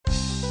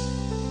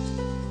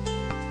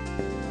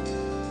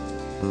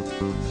Good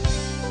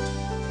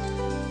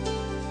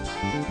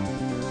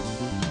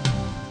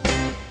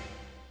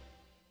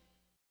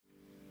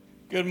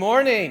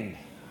morning.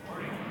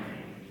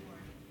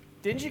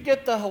 Didn't you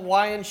get the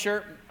Hawaiian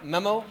shirt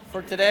memo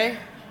for today?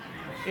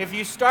 If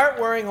you start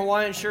wearing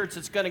Hawaiian shirts,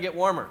 it's going to get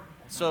warmer.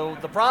 So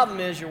the problem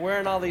is you're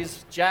wearing all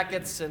these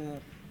jackets and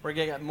we're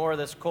going to get more of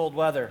this cold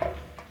weather.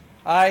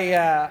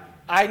 I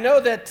know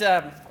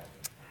that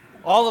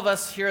all of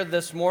us here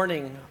this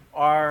morning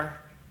are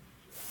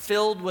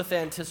filled with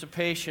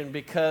anticipation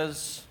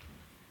because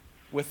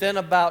within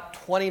about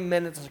 20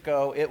 minutes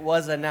ago, it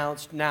was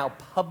announced now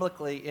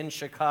publicly in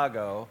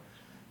Chicago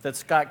that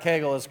Scott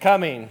Cagle is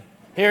coming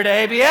here to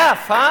ABF,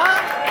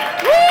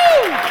 huh?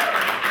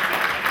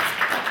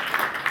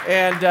 Woo!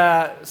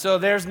 And so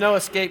there's no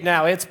escape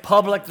now. It's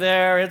public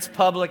there. It's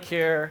public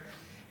here.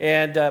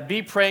 And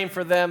be praying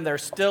for them. They're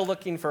still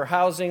looking for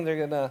housing.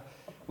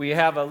 We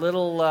have a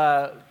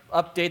little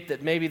update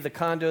that maybe the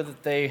condo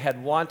that they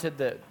had wanted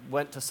that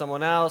went to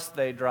someone else,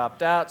 they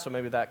dropped out. So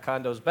maybe that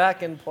condo's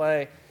back in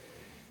play.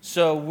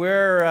 So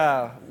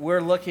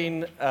we're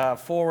looking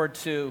forward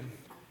to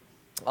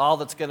all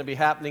that's going to be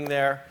happening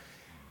there.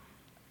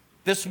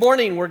 This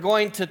morning, we're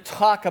going to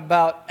talk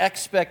about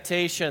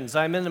expectations.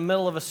 I'm in the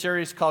middle of a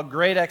series called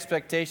Great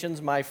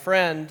Expectations. My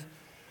friend,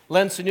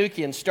 Len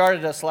Sanukian,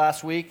 started us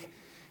last week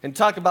and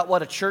talked about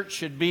what a church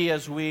should be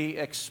as we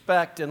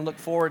expect and look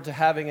forward to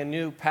having a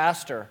new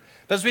pastor.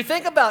 But as we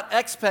think about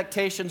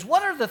expectations,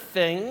 what are the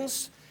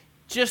things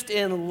just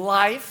in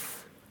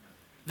life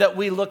that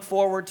we look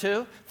forward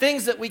to?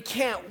 Things that we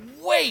can't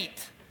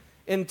wait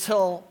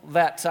until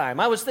that time.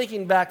 I was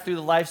thinking back through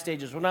the life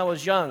stages. When I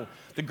was young,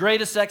 the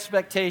greatest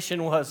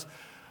expectation was,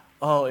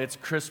 oh, it's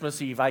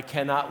Christmas Eve. I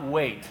cannot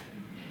wait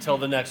till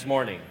the next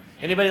morning.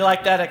 Anybody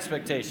like that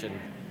expectation?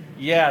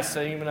 Yes,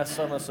 and even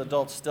some of us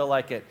adults still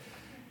like it.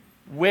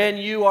 When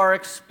you are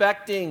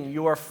expecting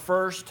your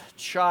first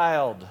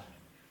child,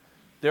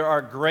 there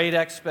are great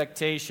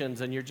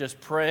expectations, and you're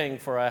just praying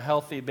for a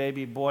healthy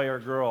baby boy or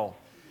girl.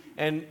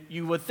 And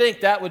you would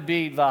think that would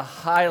be the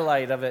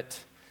highlight of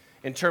it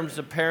in terms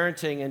of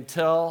parenting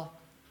until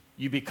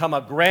you become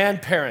a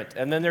grandparent,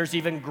 and then there's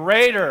even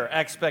greater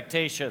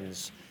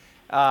expectations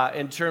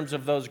in terms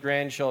of those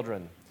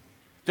grandchildren.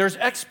 There's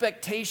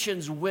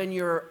expectations when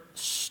you're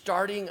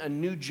starting a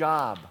new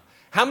job.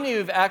 How many of you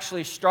have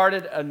actually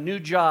started a new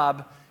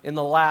job in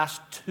the last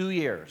 2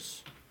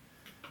 years?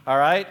 All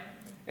right?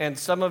 And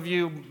some of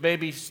you may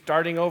be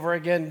starting over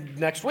again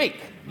next week.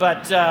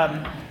 But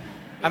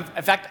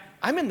in fact,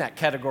 I'm in that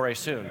category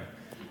soon.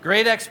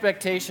 Great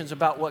expectations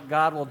about what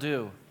God will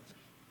do.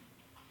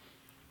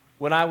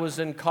 When I was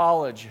in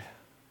college,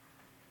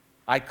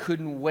 I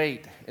couldn't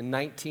wait in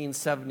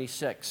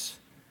 1976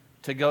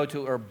 to go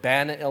to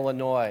Urbana,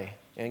 Illinois,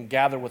 and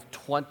gather with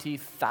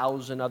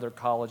 20,000 other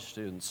college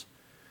students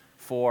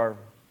for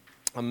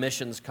a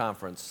missions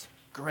conference.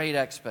 Great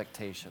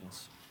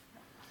expectations.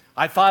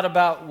 I thought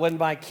about when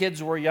my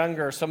kids were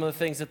younger, some of the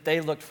things that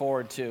they looked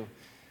forward to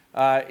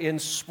in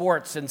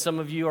sports, and some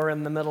of you are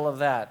in the middle of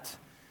that.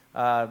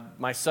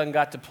 My son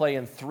got to play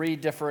in 3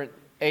 different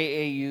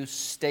AAU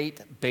state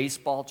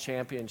baseball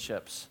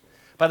championships.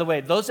 By the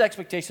way, those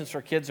expectations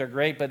for kids are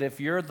great, but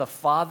if you're the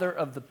father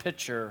of the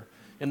pitcher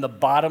in the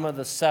bottom of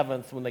the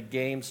 7th when the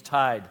game's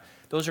tied,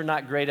 those are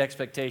not great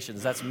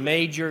expectations. That's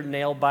major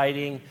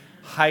nail-biting,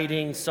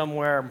 hiding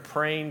somewhere and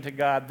praying to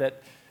God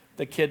that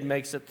the kid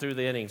makes it through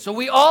the inning. So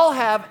we all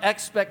have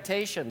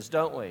expectations,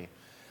 don't we?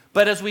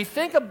 But as we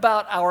think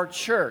about our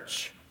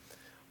church,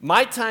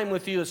 my time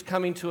with you is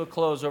coming to a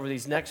close over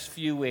these next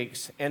few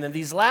weeks. And in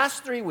these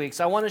last 3 weeks,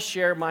 I want to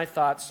share my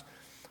thoughts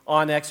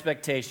on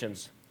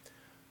expectations.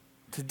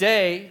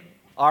 Today,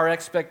 our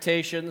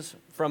expectations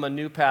from a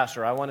new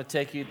pastor. I want to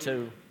take you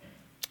to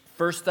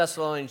 1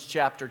 Thessalonians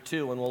chapter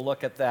 2, and we'll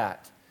look at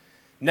that.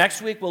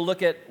 Next week, we'll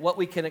look at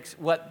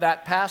what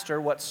that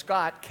pastor, what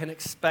Scott, can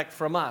expect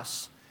from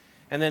us.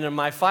 And then in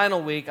my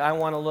final week, I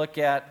want to look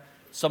at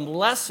some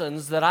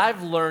lessons that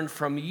I've learned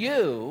from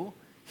you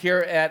here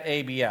at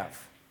ABF.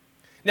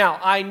 Now,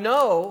 I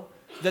know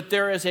that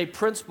there is a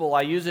principle.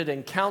 I use it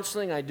in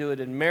counseling. I do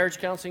it in marriage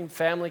counseling,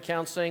 family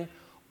counseling.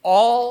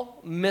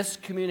 All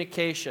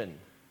miscommunication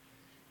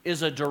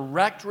is a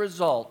direct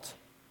result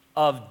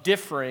of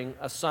differing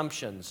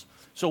assumptions.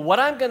 So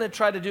what I'm going to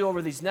try to do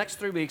over these next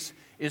 3 weeks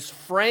is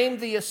frame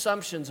the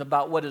assumptions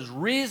about what is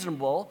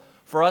reasonable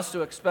for us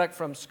to expect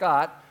from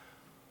Scott,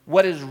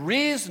 what is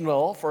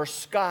reasonable for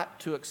Scott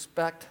to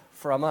expect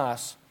from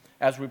us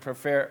as we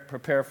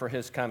prepare for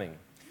his coming.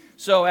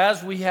 So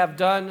as we have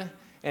done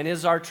and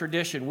is our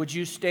tradition, would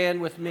you stand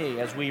with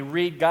me as we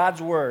read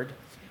God's word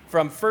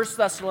from 1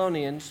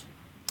 Thessalonians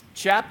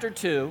chapter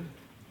 2,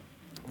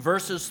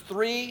 verses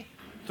 3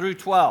 through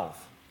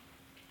 12.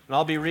 And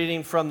I'll be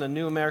reading from the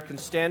New American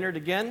Standard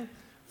again.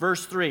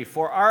 Verse 3,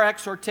 "For our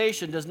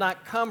exhortation does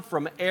not come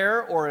from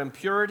error or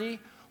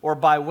impurity or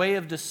by way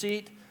of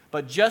deceit,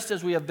 but just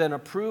as we have been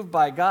approved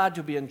by God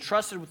to be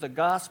entrusted with the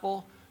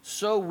gospel,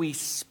 so we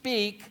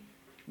speak,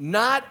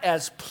 not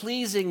as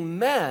pleasing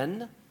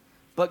men,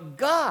 but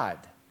God,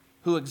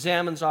 who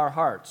examines our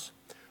hearts.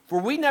 For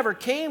we never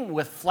came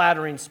with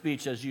flattering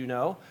speech, as you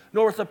know,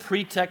 nor with a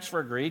pretext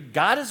for greed.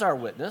 God is our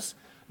witness.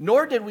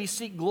 Nor did we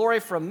seek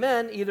glory from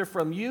men, either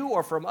from you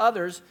or from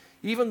others,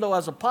 even though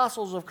as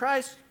apostles of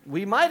Christ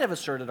we might have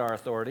asserted our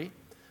authority.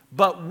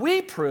 But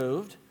we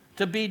proved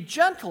to be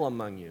gentle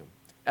among you,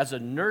 as a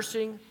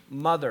nursing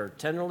mother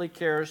tenderly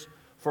cares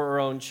for her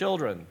own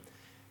children.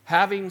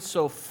 Having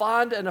so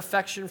fond an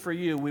affection for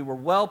you, we were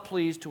well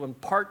pleased to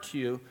impart to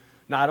you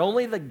not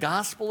only the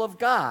gospel of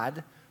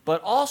God, but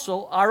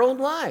also our own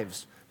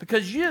lives,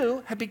 because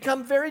you have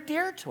become very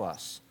dear to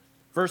us.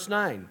 Verse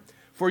 9,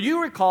 for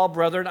you recall,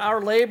 brethren,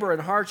 our labor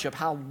and hardship,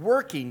 how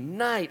working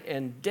night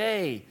and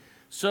day,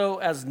 so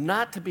as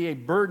not to be a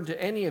burden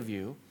to any of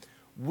you,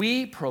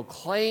 we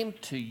proclaim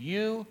to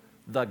you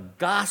the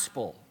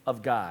gospel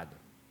of God.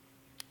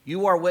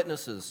 You are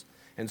witnesses,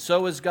 and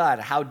so is God,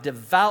 how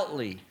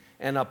devoutly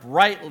and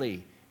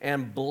uprightly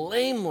and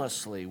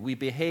blamelessly we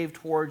behave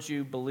towards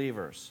you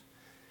believers.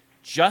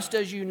 Just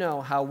as you know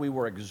how we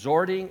were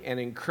exhorting and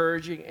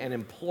encouraging and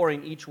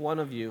imploring each one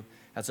of you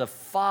as a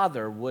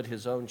father would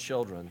his own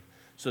children,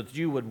 so that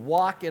you would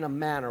walk in a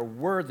manner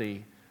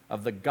worthy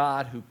of the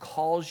God who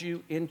calls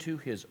you into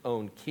his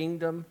own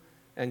kingdom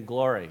and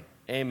glory.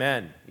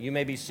 Amen. You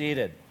may be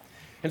seated.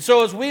 And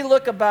so as we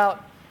look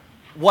about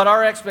what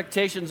our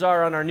expectations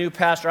are on our new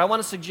pastor, I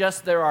want to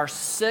suggest there are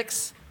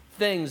 6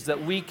 things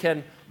that we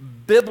can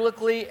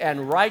biblically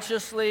and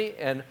righteously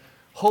and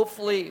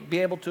hopefully be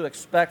able to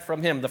expect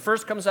from him. The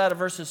first comes out of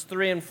verses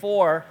 3 and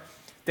 4,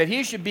 that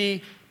he should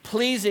be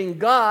pleasing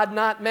God,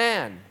 not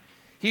man.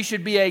 He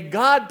should be a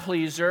God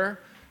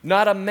pleaser,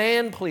 not a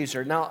man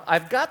pleaser. Now,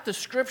 I've got the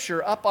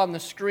scripture up on the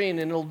screen,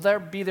 and it'll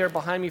be there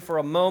behind me for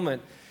a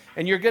moment,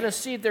 and you're going to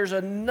see there's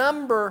a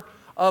number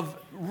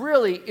of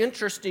really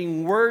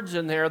interesting words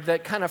in there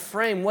that kind of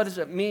frame what does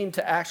it mean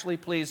to actually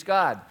please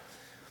God.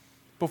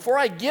 Before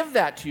I give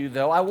that to you,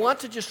 though, I want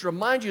to just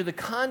remind you the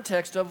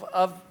context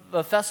of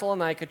the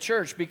Thessalonica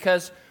church,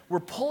 because we're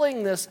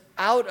pulling this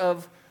out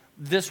of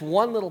this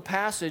one little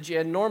passage,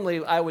 and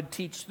normally I would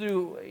teach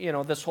through,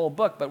 this whole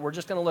book, but we're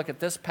just going to look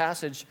at this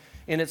passage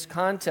in its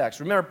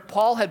context. Remember,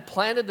 Paul had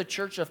planted the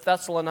church of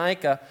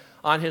Thessalonica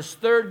on his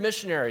 3rd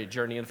missionary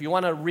journey, and if you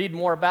want to read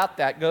more about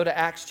that, go to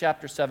Acts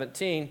chapter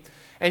 17,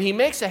 and he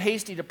makes a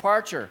hasty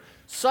departure.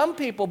 Some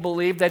people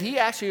believe that he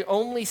actually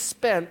only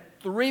spent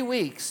 3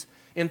 weeks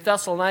in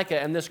Thessalonica,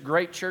 and this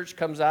great church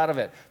comes out of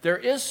it. There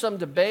is some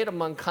debate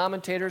among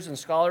commentators and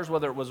scholars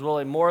whether it was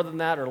really more than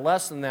that or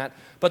less than that,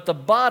 but the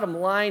bottom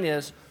line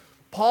is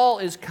Paul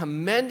is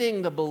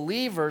commending the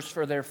believers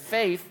for their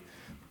faith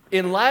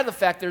in light of the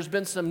fact there's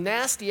been some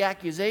nasty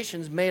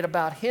accusations made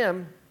about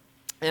him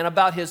and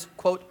about his,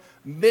 quote,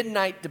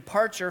 midnight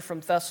departure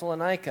from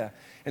Thessalonica.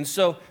 And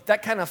so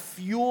that kind of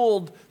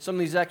fueled some of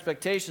these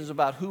expectations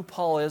about who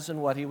Paul is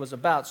and what he was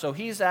about. So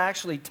he's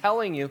actually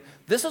telling you,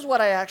 this is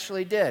what I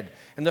actually did.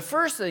 And the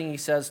first thing he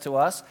says to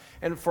us,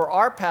 and for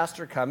our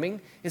pastor coming,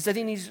 is that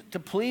he needs to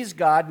please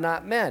God,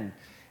 not men.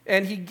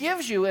 And he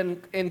gives you,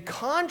 in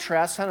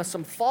contrast, kind of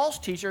some false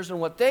teachers and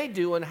what they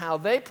do and how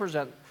they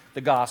present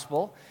the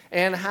gospel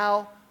and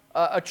how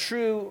a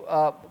true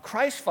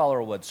Christ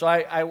follower would. So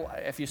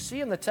if you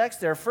see in the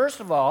text there, first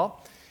of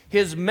all,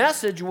 his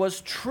message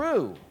was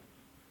true,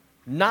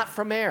 not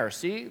from error.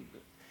 See?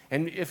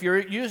 And if you're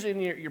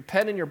using your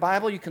pen in your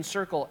Bible, you can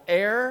circle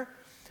error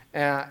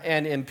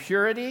and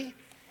impurity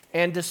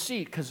and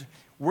deceit, because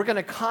we're going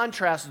to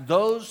contrast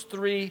those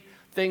 3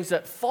 things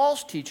that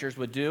false teachers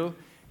would do,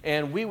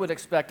 and we would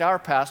expect our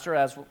pastor,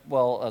 as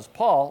well as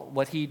Paul,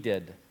 what he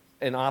did,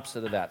 an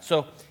opposite of that.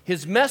 So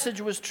his message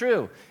was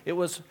true. It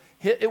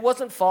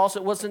wasn't false.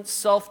 It wasn't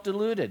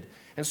self-deluded.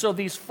 And so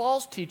these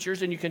false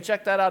teachers, and you can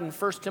check that out in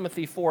 1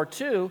 Timothy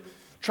 4:2,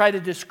 try to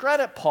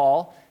discredit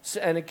Paul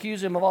and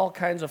accuse him of all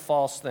kinds of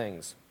false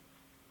things.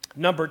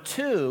 Number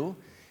 2,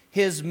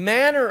 his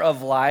manner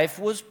of life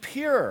was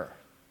pure,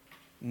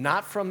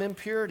 not from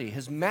impurity.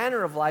 His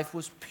manner of life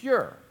was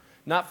pure,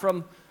 not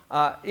from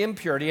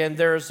impurity. And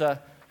there's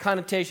a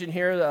connotation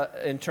here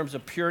in terms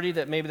of purity,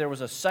 that maybe there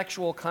was a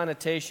sexual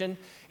connotation.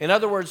 In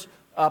other words,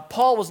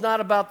 Paul was not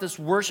about this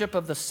worship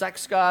of the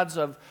sex gods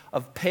of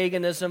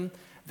paganism,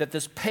 that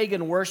this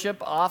pagan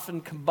worship, often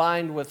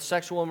combined with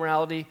sexual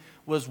immorality,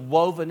 was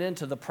woven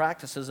into the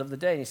practices of the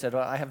day. And he said,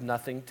 well, I have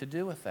nothing to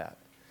do with that.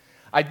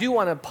 I do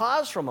want to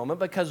pause for a moment,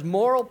 because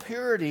moral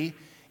purity,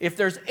 if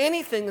there's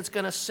anything that's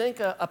going to sink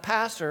a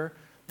pastor,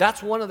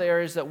 that's one of the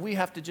areas that we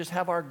have to just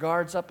have our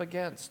guards up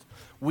against.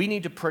 We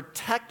need to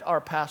protect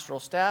our pastoral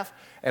staff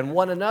and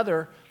one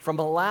another from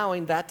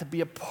allowing that to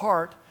be a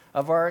part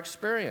of our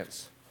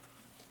experience.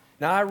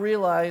 Now, I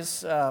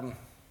realize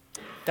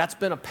that's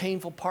been a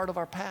painful part of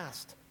our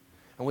past.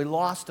 And we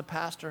lost a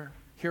pastor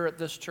here at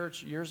this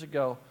church years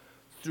ago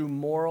through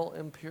moral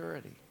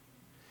impurity.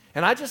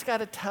 And I just got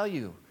to tell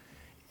you,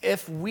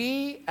 if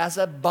we as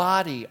a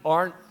body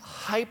aren't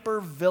hyper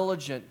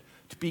vigilant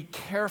to be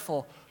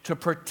careful to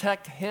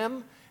protect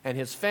him and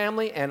his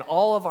family and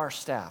all of our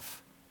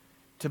staff,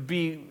 to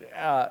be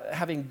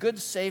having good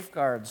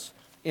safeguards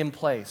in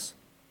place,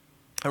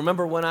 I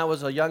remember when I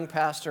was a young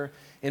pastor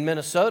in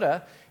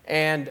Minnesota,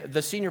 and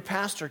the senior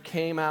pastor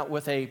came out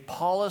with a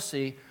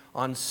policy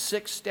on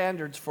 6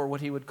 standards for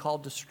what he would call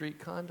discreet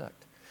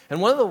conduct.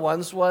 And one of the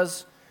ones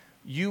was,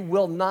 you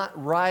will not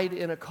ride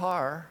in a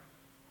car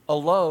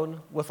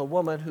alone with a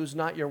woman who's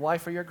not your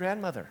wife or your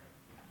grandmother.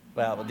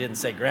 Well, it didn't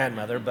say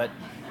grandmother, but,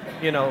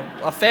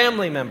 a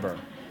family member.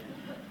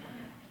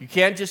 You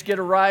can't just get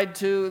a ride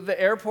to the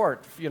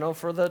airport,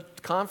 for the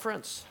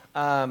conference.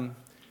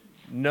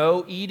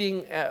 No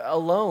eating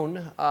alone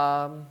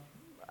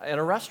in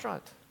a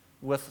restaurant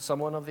with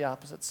someone of the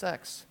opposite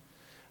sex.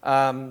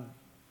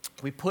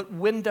 We put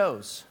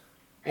windows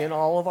in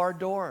all of our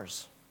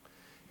doors,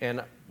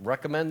 and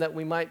recommend that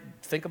we might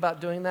think about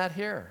doing that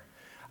here.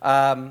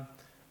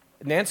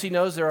 Nancy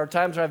knows there are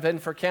times where I've been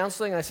for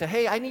counseling, and I say,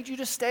 hey, I need you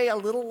to stay a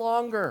little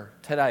longer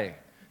today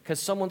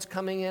because someone's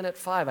coming in at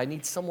 5. I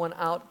need someone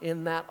out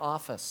in that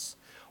office.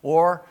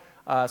 Or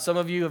some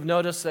of you have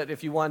noticed that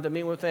if you wanted to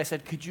meet with me, I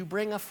said, could you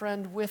bring a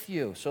friend with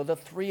you? So the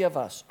 3 of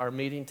us are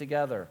meeting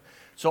together.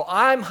 So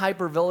I'm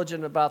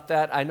hyper-vigilant about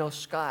that. I know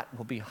Scott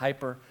will be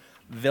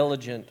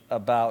hyper-vigilant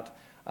about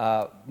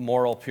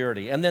moral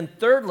purity. And then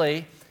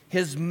thirdly,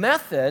 his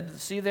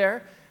method, see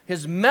there?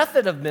 His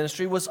method of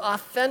ministry was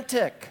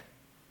authentic.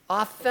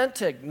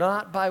 Authentic,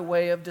 not by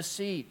way of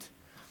deceit.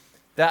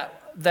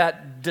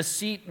 That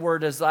deceit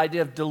word is the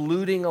idea of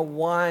diluting a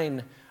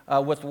wine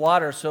with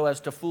water so as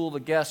to fool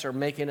the guests or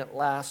making it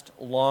last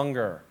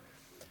longer.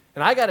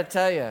 And I got to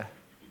tell you,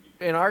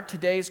 in our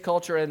today's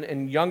culture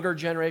and younger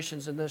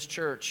generations in this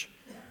church,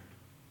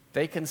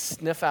 they can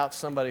sniff out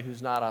somebody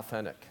who's not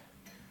authentic.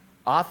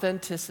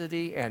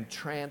 Authenticity and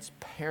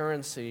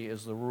transparency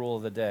is the rule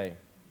of the day.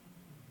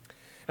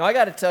 Now, I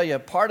got to tell you,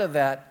 part of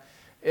that,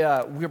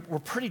 we're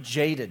pretty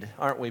jaded,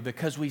 aren't we?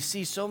 Because we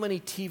see so many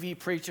TV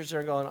preachers that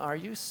are going, are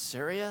you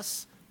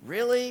serious?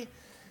 Really?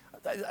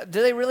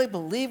 Do they really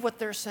believe what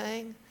they're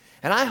saying?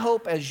 And I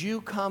hope as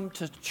you come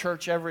to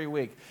church every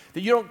week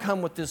that you don't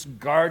come with this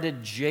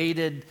guarded,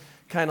 jaded,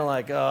 kind of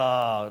like,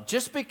 oh,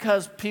 just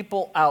because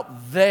people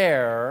out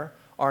there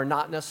are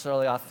not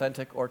necessarily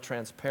authentic or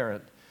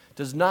transparent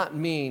does not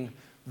mean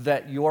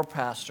that your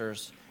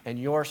pastors and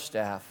your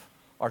staff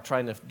are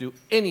trying to do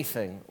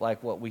anything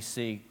like what we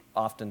see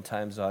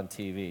oftentimes on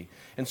TV.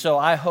 And so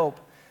I hope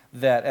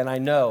that, and I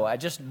know,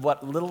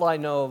 what little I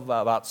know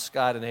about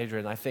Scott and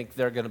Adrian, I think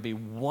they're going to be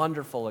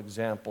wonderful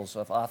examples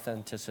of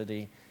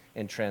authenticity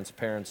and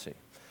transparency.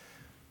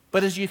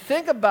 But as you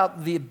think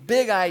about the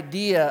big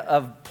idea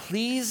of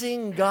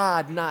pleasing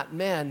God, not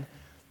men,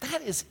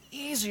 that is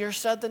easier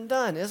said than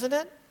done, isn't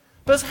it?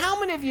 Because how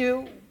many of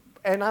you,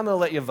 and I'm going to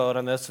let you vote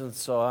on this, and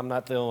so I'm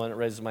not the only one that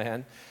raises my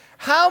hand,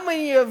 how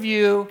many of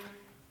you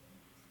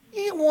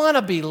want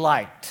to be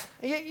liked?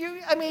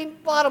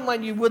 Bottom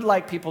line, you would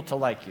like people to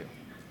like you.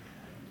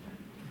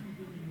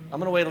 I'm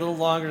going to wait a little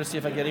longer to see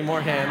if I get any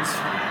more hands.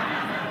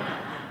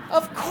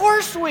 Of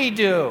course we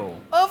do.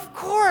 Of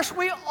course,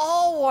 we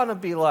all want to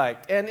be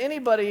liked. And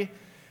anybody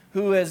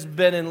who has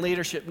been in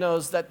leadership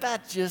knows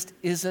that just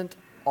isn't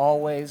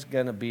always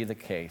going to be the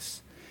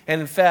case.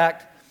 And in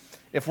fact,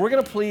 if we're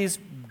going to please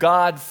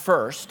God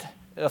first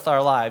with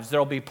our lives, there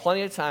will be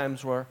plenty of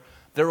times where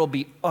there will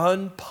be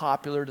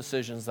unpopular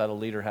decisions that a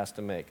leader has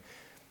to make.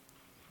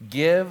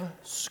 Give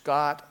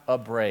Scott a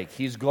break.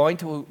 He's going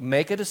to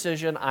make a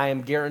decision, I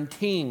am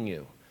guaranteeing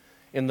you,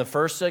 in the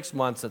first 6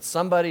 months that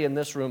somebody in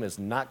this room is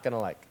not going to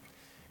like.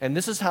 And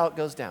this is how it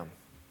goes down.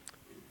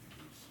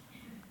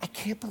 I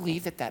can't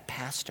believe that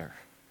pastor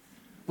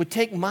would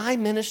take my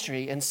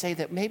ministry and say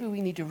that maybe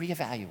we need to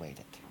reevaluate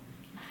it.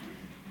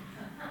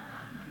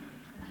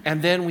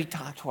 And then we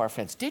talk to our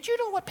friends. Did you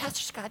know what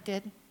Pastor Scott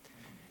did?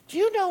 Do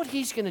you know what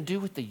he's going to do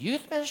with the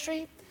youth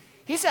ministry?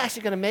 He's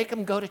actually going to make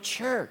them go to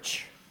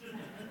church.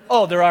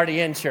 Oh, they're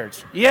already in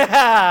church.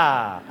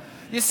 Yeah.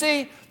 You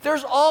see,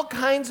 there's all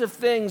kinds of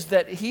things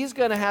that he's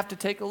going to have to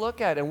take a look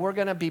at, and we're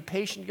going to be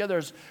patient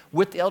together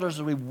with the elders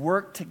as we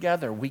work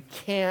together. We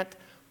can't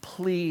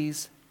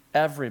please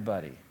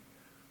everybody.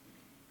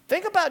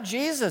 Think about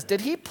Jesus.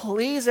 Did he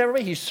please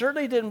everybody? He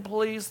certainly didn't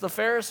please the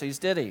Pharisees,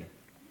 did he?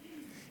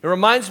 It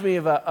reminds me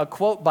of a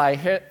quote by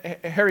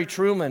Harry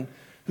Truman,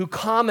 who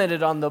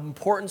commented on the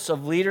importance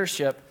of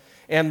leadership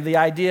and the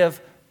idea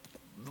of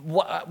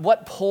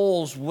what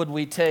polls would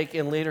we take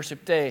in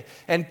Leadership Day.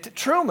 And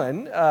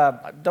Truman,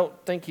 I don't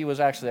think he was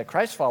actually a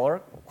Christ follower,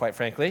 quite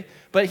frankly,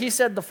 but he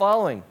said the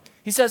following.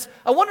 He says,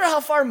 I wonder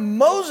how far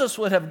Moses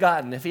would have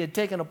gotten if he had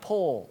taken a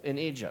poll in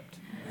Egypt.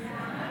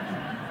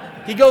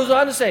 He goes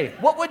on to say,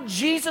 what would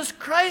Jesus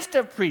Christ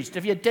have preached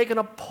if he had taken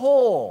a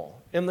poll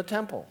in the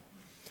temple?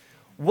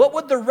 What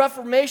would the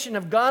Reformation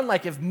have gone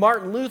like if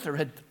Martin Luther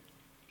had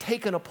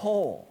taken a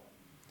poll?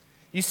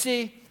 You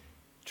see,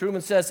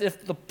 Truman says,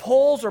 if the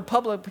polls are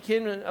public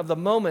opinion of the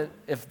moment,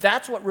 if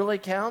that's what really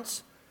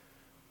counts,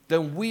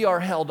 then we are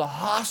held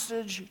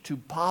hostage to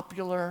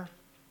popular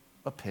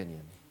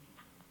opinion.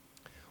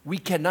 We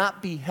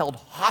cannot be held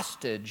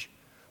hostage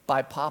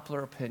by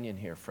popular opinion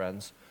here,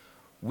 friends.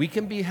 We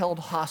can be held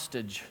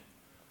hostage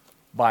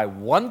by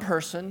one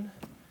person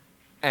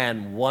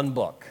and one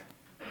book.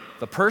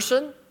 The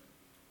person,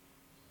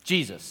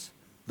 Jesus.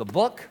 The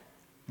book,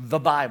 the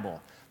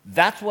Bible.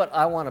 That's what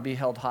I want to be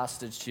held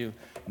hostage to,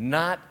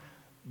 not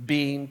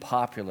being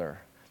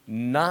popular,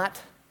 not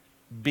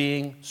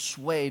being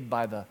swayed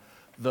by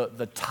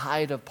the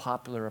tide of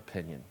popular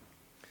opinion.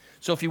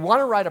 So if you want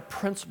to write a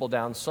principle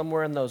down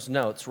somewhere in those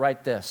notes,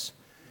 write this.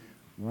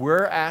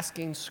 We're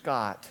asking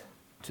Scott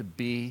to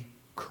be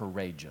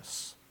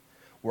courageous.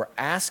 We're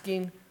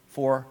asking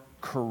for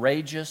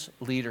courageous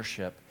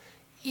leadership,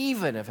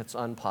 even if it's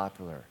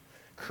unpopular.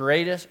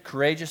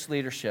 Courageous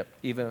leadership,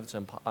 even if it's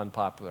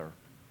unpopular.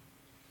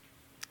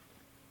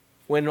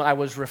 When I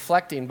was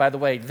reflecting, by the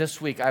way, this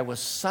week, I was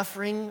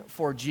suffering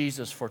for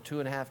Jesus for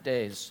 2.5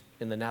 days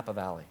in the Napa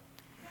Valley.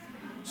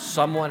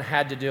 Someone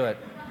had to do it.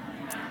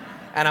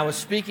 And I was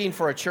speaking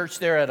for a church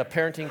there at a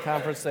parenting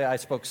conference. I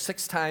spoke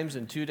 6 times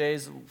in 2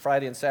 days,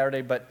 Friday and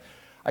Saturday, but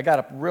I got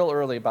up real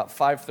early, about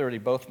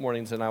 5:30 both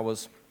mornings, and I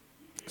was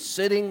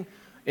sitting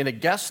in a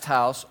guest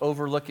house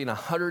overlooking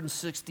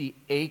 160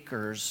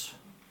 acres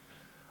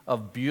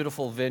of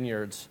beautiful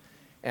vineyards.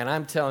 And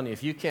I'm telling you,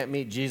 if you can't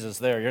meet Jesus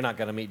there, you're not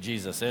going to meet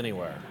Jesus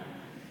anywhere.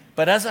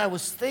 But as I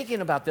was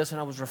thinking about this and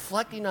I was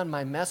reflecting on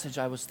my message,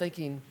 I was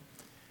thinking,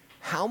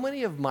 how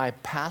many of my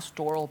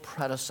pastoral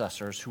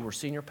predecessors who were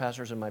senior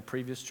pastors in my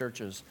previous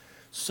churches,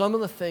 some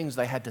of the things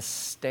they had to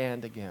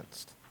stand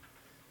against.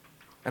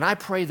 And I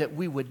pray that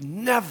we would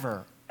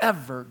never,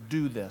 ever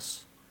do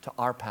this to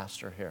our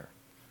pastor here.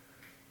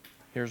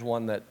 Here's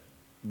one that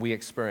we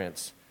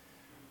experience.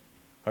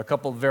 A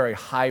couple of very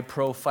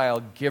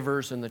high-profile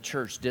givers in the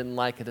church didn't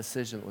like a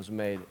decision that was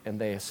made, and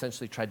they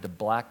essentially tried to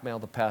blackmail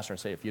the pastor and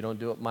say, if you don't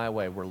do it my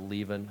way, we're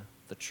leaving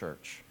the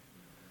church.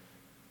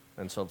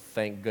 And so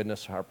thank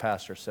goodness our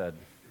pastor said,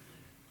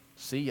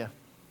 see ya.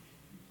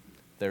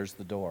 There's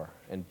the door,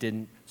 and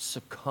didn't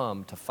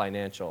succumb to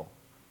financial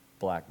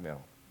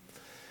blackmail.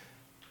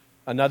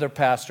 Another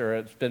pastor,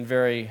 it's been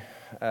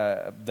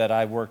that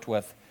I worked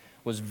with,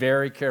 was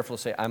very careful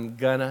to say, I'm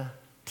gonna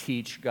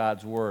teach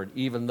God's word,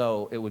 even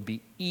though it would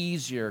be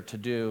easier to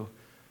do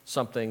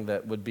something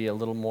that would be a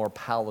little more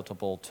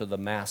palatable to the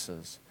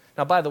masses.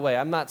 Now, by the way,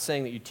 I'm not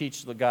saying that you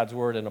teach God's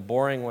word in a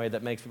boring way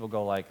that makes people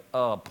go like,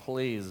 oh,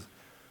 please,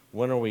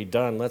 when are we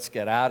done? Let's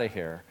get out of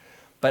here.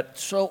 But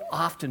so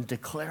often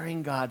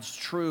declaring God's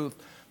truth,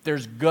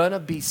 there's going to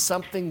be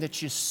something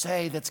that you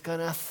say that's going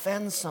to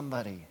offend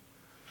somebody.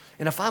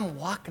 And if I'm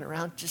walking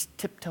around just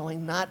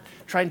tiptoeing, not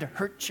trying to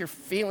hurt your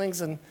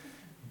feelings, and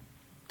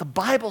the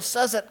Bible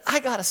says it, I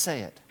got to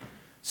say it.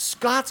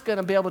 Scott's going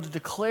to be able to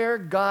declare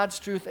God's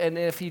truth, and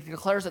if he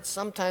declares it,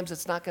 sometimes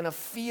it's not going to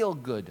feel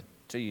good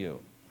to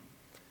you.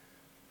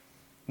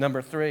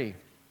 Number 3,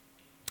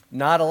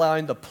 not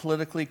allowing the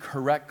politically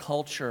correct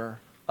culture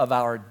of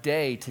our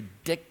day to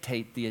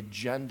dictate the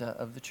agenda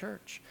of the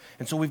church.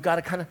 And so we've got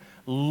to kind of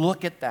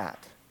look at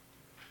that.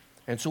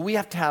 And so we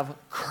have to have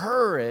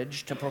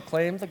courage to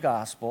proclaim the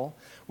gospel,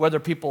 whether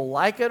people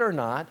like it or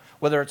not,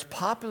 whether it's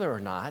popular or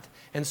not,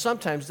 and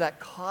sometimes that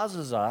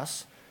causes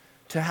us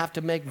to have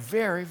to make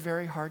very,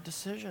 very hard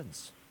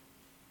decisions.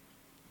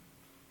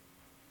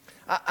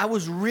 I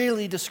was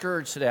really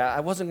discouraged today. I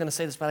wasn't going to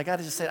say this, but I got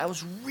to just say it. I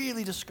was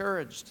really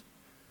discouraged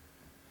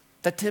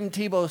that Tim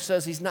Tebow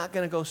says he's not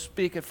going to go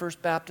speak at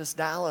First Baptist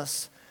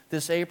Dallas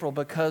this April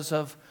because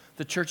of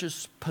the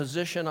church's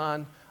position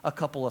on a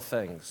couple of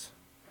things.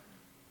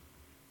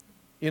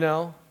 You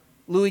know,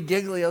 Louis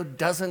Giglio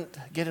doesn't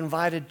get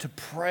invited to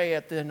pray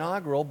at the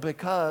inaugural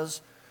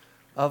because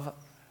of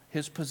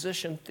his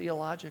position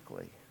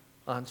theologically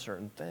on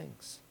certain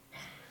things.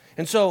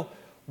 And so,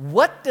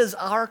 what does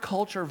our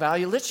culture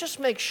value? Let's just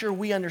make sure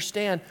we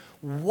understand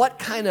what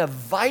kind of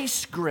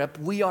vice grip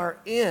we are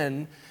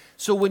in.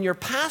 So when your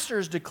pastor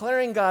is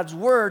declaring God's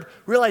word,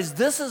 realize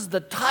this is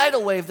the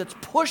tidal wave that's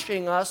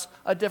pushing us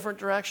a different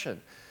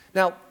direction.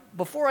 Now,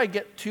 before I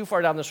get too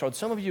far down this road,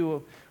 some of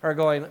you are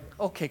going,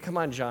 okay, come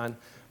on, John,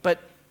 but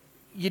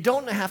you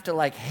don't have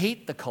to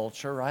hate the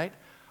culture, right?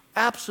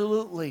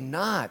 Absolutely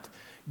not.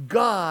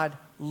 God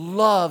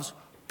loves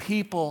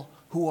people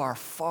who are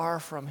far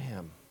from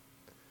him.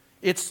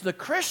 It's the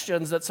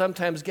Christians that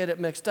sometimes get it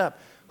mixed up.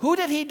 Who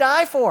did he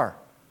die for?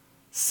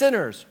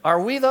 Sinners. Are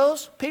we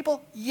those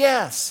people?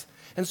 Yes.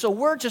 And so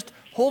we're just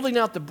holding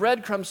out the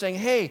breadcrumbs saying,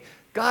 hey,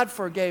 God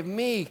forgave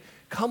me.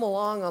 Come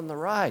along on the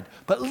ride.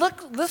 But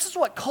look, this is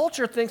what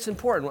culture thinks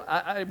important.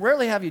 I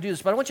rarely have you do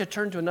this, but I want you to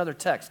turn to another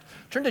text.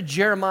 Turn to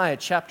Jeremiah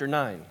chapter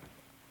 9.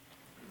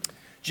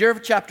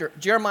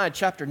 Jeremiah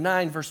chapter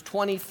 9, verse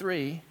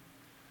 23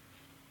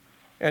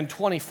 and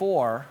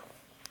 24.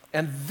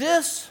 And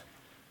this,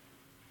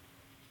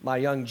 my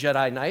young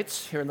Jedi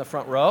Knights here in the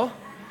front row,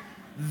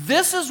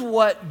 this is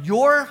what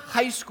your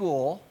high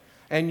school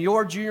and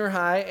your junior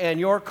high and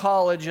your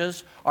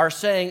colleges are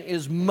saying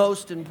is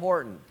most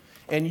important.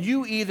 And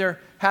you either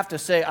have to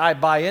say, I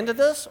buy into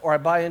this, or I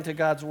buy into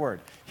God's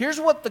word. Here's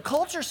what the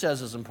culture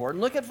says is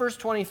important. Look at verse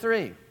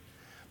 23.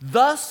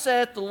 Thus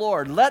saith the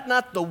Lord, let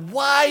not the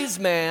wise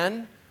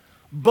man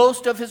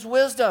boast of his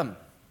wisdom.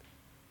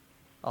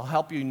 I'll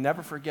help you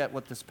never forget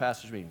what this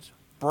passage means.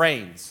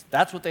 Brains.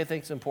 That's what they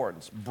think is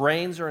important.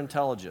 Brains are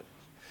intelligent.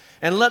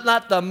 And let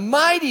not the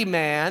mighty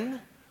man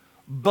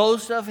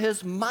boast of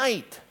his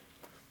might.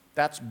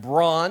 That's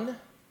brawn.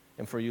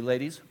 And for you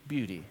ladies,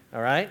 beauty.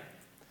 All right?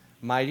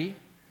 Mighty.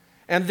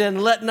 And then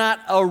let not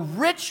a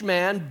rich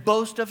man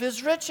boast of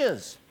his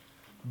riches.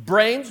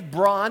 Brains,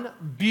 brawn,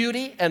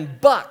 beauty,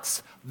 and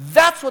bucks.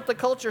 That's what the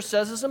culture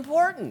says is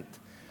important.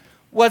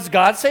 Does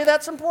God say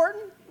that's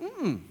important?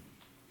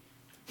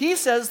 He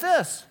says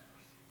this,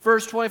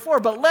 verse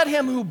 24, but let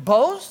him who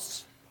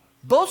boast,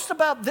 boast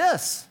about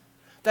this,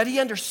 that he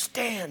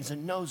understands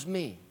and knows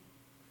me,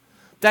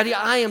 that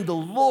I am the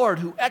Lord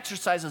who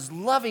exercises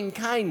loving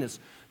kindness,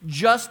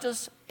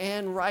 justice,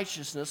 and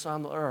righteousness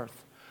on the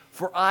earth.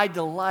 For I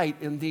delight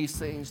in these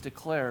things,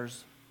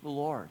 declares the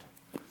Lord.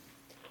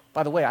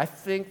 By the way, I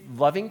think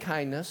loving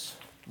kindness,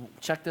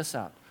 check this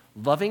out,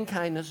 loving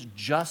kindness,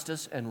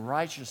 justice, and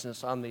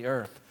righteousness on the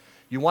earth.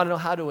 You want to know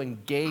how to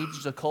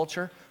engage the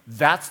culture?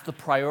 That's the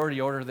priority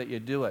order that you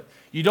do it.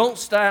 You don't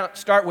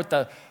start with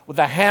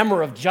the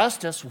hammer of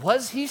justice. What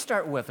does he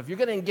start with? If you're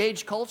going to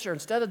engage culture,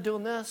 instead of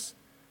doing this,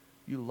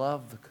 you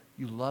love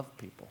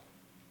people.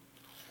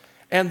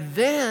 And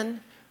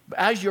then,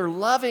 as you're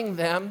loving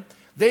them,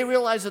 they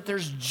realize that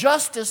there's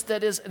justice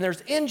and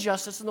there's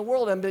injustice in the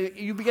world, and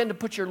you begin to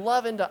put your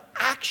love into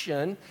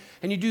action,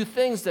 and you do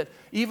things that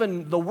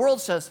even the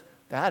world says,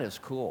 that is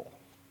cool.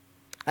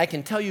 I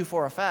can tell you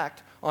for a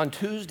fact, on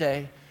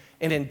Tuesday,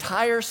 an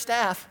entire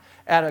staff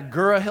at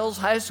Agoura Hills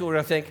High School are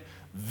going to think,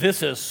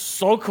 this is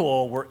so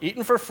cool, we're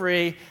eating for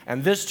free,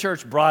 and this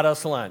church brought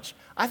us lunch.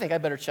 I think I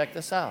better check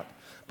this out.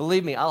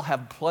 Believe me, I'll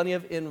have plenty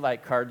of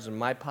invite cards in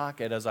my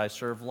pocket as I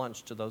serve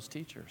lunch to those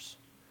teachers.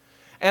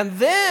 And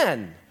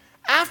then,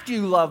 after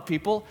you love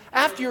people,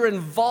 after you're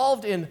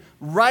involved in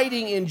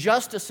righting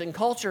injustice and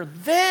culture,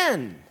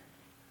 then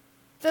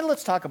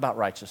let's talk about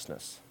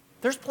righteousness.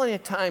 There's plenty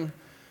of time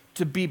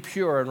to be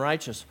pure and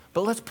righteous,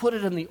 but let's put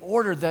it in the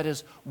order that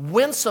is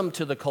winsome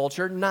to the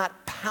culture,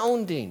 not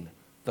pounding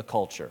the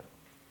culture.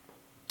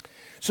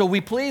 So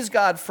we please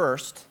God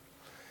first,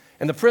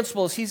 and the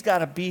principle is he's got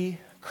to be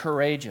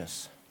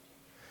courageous.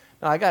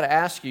 Now, I got to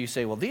ask you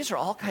say, well, these are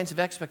all kinds of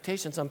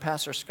expectations on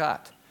Pastor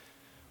Scott.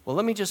 Well,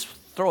 let me just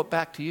throw it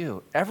back to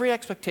you. Every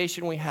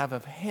expectation we have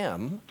of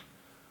him,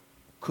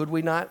 could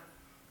we not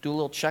do a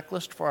little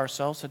checklist for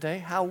ourselves today?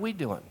 How are we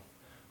doing?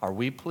 Are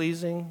we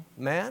pleasing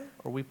man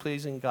or are we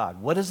pleasing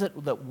God? What is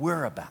it that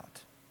we're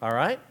about? All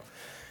right?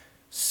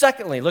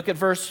 Secondly, look at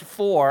verse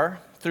 4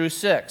 through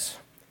 6.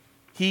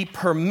 He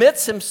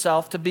permits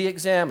himself to be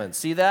examined.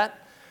 See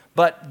that?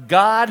 But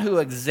God who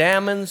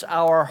examines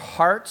our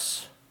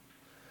hearts,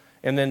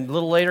 and then a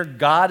little later,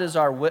 God is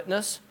our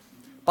witness.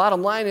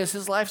 Bottom line is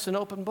his life's an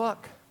open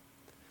book.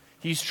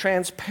 He's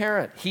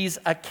transparent. He's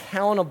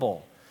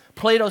accountable.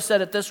 Plato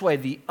said it this way,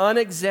 the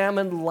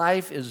unexamined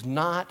life is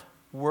not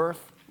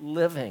worth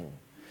living.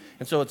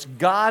 And so it's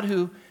God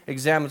who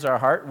examines our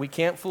heart. We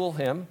can't fool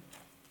him.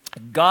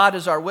 God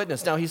is our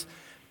witness. Now,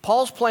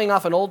 Paul's playing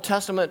off an Old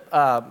Testament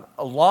a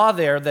law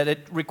there that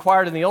it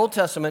required in the Old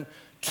Testament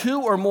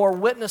 2 or more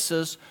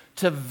witnesses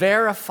to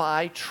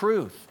verify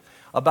truth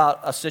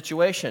about a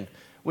situation.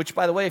 Which,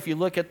 by the way, if you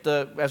look at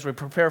as we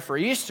prepare for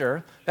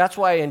Easter, that's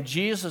why in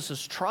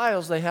Jesus'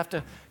 trials they have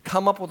to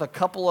come up with a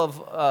couple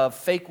of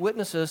fake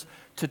witnesses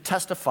to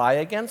testify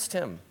against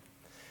him.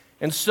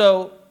 And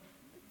so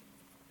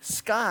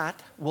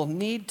Scott will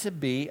need to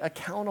be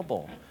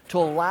accountable, to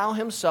allow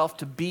himself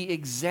to be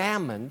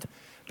examined.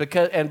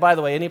 And by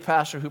the way, any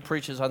pastor who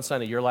preaches on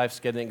Sunday, your life's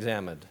getting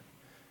examined.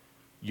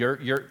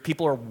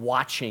 People are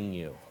watching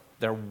you.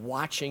 They're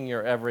watching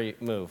your every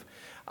move.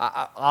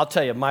 I'll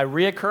tell you, my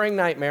reoccurring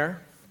nightmare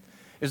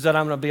is that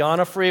I'm going to be on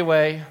a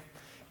freeway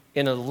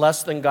in a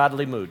less than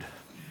godly mood.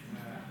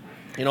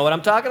 You know what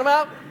I'm talking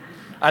about?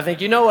 I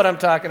think you know what I'm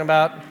talking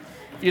about.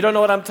 If you don't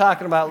know what I'm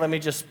talking about, let me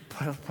just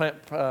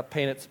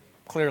paint it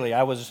clearly.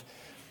 I was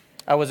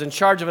in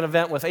charge of an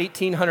event with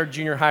 1,800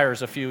 junior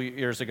hires a few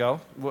years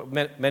ago,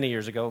 many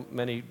years ago,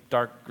 many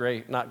dark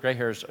gray, not gray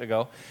hairs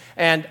ago.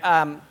 And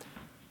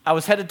I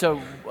was headed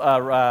to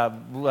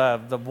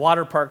the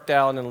water park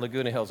down in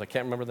Laguna Hills. I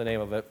can't remember the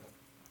name of it.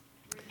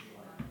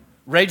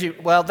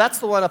 Well, that's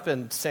the one up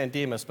in San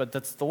Dimas, but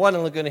that's the one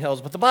in Laguna Hills.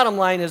 But the bottom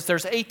line is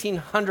there's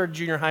 1,800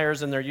 junior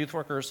hires and their youth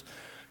workers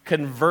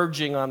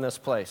converging on this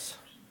place.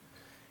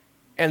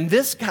 And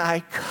this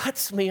guy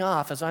cuts me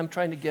off as I'm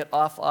trying to get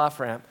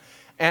off-ramp.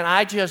 And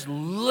I just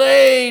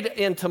laid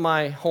into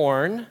my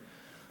horn.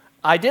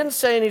 I didn't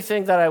say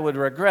anything that I would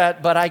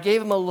regret, but I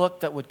gave him a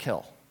look that would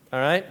kill. All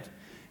right?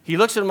 He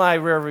looks in my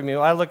rearview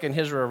mirror. I look in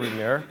his rearview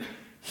mirror.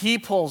 He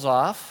pulls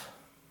off.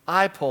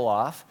 I pull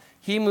off.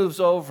 He moves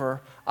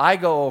over. I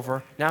go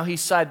over. Now he's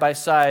side by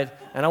side.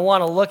 And I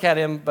want to look at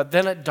him, but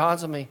then it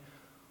dawns on me,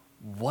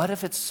 what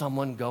if it's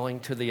someone going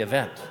to the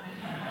event?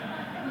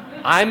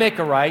 I make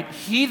a right.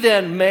 He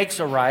then makes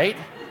a right.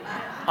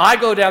 I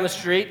go down the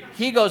street.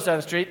 He goes down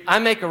the street. I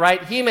make a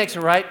right. He makes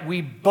a right.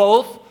 We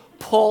both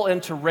pull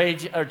into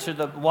to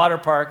the water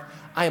park.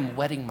 I am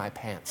wetting my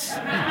pants.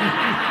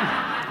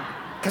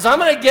 Because I'm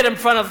going to get in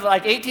front of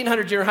like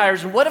 1,800 junior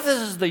hires, and what if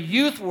this is the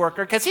youth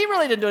worker? Because he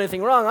really didn't do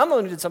anything wrong. I'm the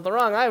one who did something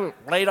wrong. I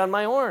laid on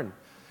my horn.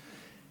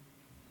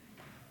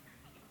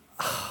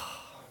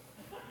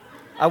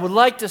 I would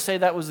like to say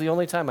that was the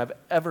only time I've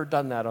ever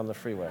done that on the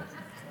freeway.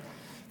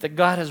 That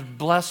God has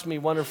blessed me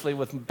wonderfully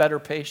with better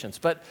patience.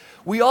 But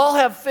we all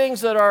have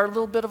things that are a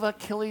little bit of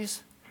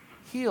Achilles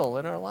heel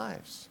in our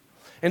lives.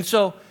 And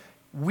so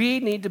we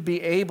need to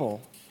be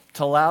able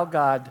to allow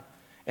God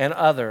and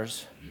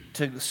others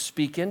to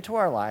speak into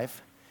our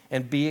life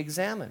and be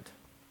examined.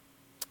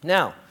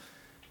 Now,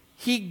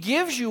 he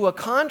gives you a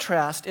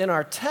contrast in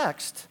our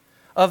text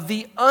of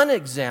the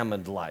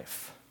unexamined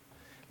life.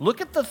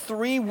 Look at the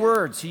three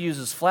words he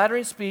uses: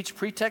 flattering speech,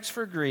 pretext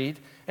for greed,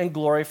 and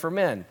glory for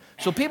men.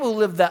 So people who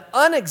live the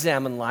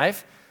unexamined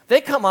life, they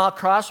come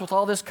across with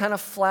all this kind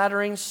of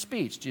flattering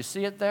speech. Do you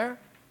see it there?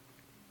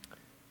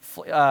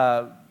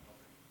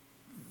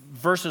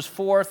 Verses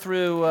 4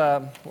 through,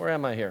 where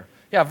am I here?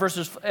 Yeah,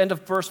 end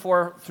of verse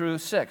 4 through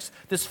 6.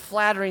 This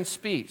flattering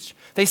speech.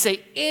 They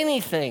say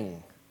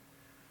anything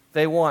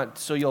they want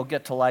so you'll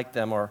get to like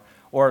them,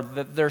 or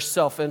that their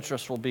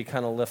self-interest will be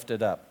kind of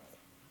lifted up.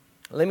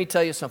 Let me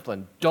tell you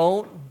something.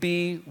 Don't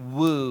be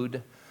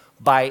wooed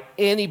by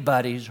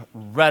anybody's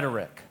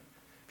rhetoric.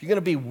 If you're going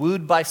to be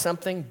wooed by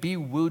something, be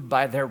wooed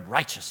by their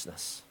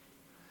righteousness.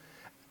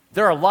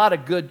 There are a lot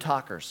of good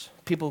talkers.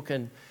 People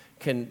can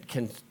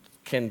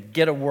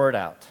get a word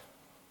out.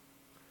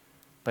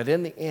 But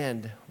in the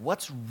end,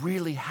 what's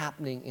really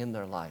happening in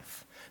their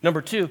life?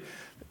 Number two,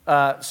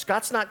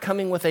 Scott's not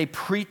coming with a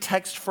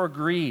pretext for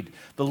greed.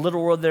 The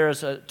literal word there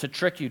is to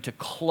trick you, to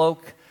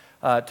cloak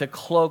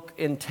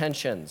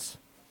intentions.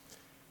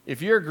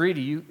 If you're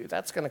greedy,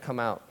 that's going to come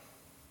out.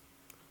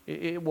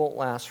 It won't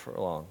last for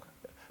long.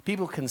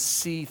 People can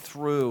see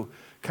through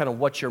kind of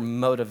what your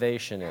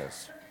motivation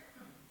is.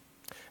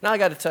 Now I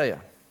got to tell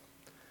you,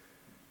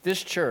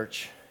 this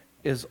church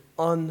is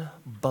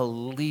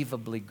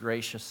unbelievably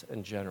gracious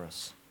and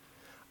generous.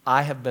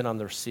 I have been on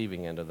the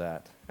receiving end of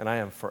that, and I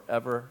am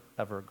forever,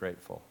 ever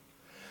grateful.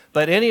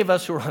 But any of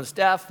us who are on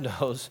staff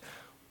knows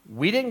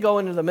we didn't go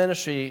into the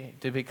ministry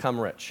to become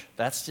rich.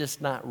 That's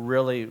just not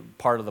really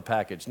part of the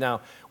package.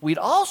 Now, we'd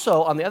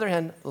also, on the other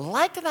hand,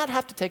 like to not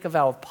have to take a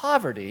vow of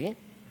poverty,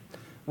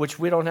 which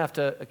we don't have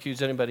to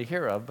accuse anybody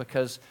here of,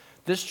 because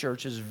this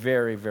church is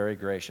very, very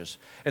gracious.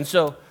 And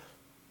so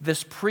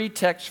this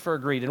pretext for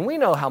greed, and we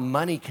know how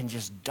money can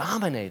just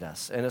dominate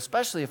us, and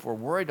especially if we're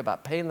worried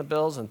about paying the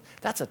bills, and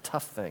that's a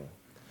tough thing.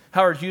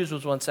 Howard Hughes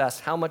was once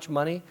asked, how much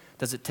money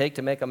does it take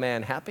to make a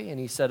man happy? And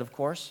he said, of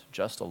course,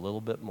 just a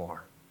little bit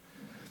more.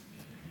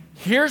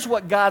 Here's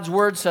what God's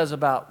word says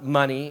about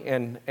money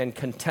and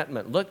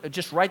contentment. Look,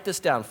 just write this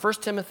down. 1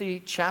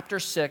 Timothy chapter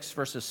 6,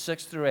 verses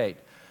 6 through 8.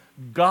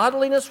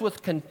 Godliness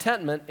with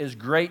contentment is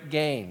great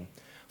gain,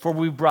 for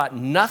we brought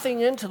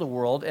nothing into the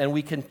world, and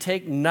we can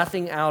take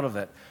nothing out of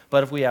it.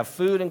 But if we have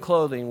food and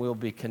clothing, we'll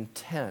be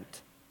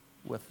content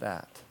with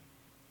that.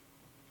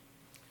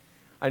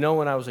 I know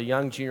when I was a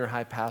young junior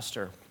high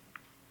pastor,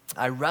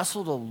 I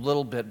wrestled a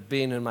little bit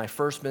being in my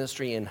first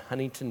ministry in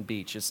Huntington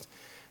Beach.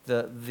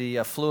 The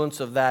affluence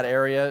of that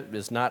area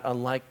is not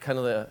unlike kind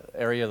of the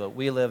area that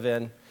we live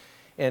in.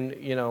 And,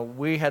 you know,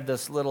 we had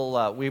this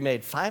little, we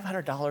made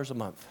 $500 a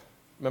month.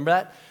 Remember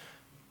that?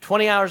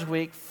 20 hours a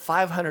week,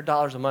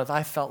 $500 a month.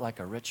 I felt like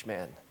a rich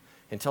man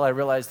until I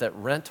realized that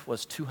rent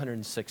was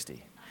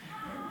 $260.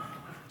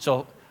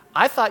 So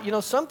I thought, you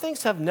know, some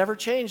things have never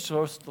changed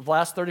for the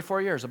last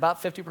 34 years.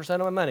 About 50%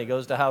 of my money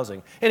goes to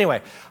housing.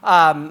 Anyway,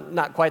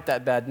 not quite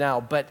that bad now,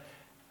 but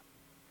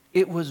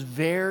it was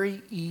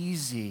very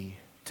easy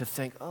to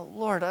think, oh,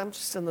 Lord, I'm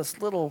just in this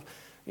little,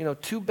 you know,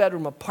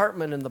 2-bedroom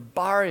apartment in the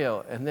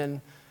barrio, and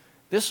then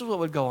this is what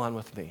would go on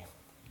with me.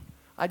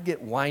 I'd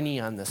get whiny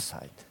on this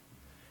side,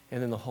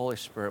 and then the Holy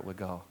Spirit would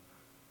go,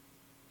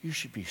 you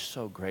should be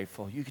so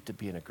grateful. You get to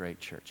be in a great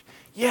church.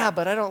 Yeah,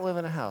 but I don't live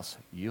in a house.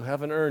 You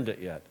haven't earned it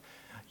yet.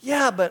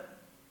 Yeah, but,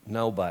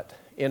 no but,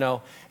 you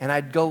know, and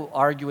I'd go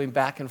arguing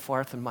back and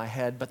forth in my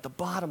head, but the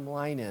bottom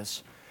line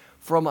is,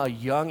 from a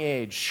young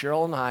age,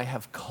 Cheryl and I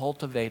have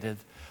cultivated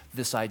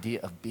this idea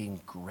of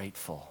being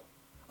grateful.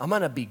 I'm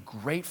going to be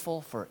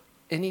grateful for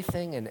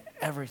anything and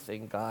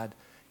everything God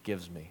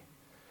gives me.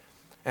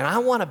 And I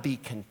want to be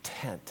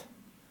content.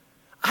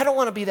 I don't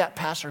want to be that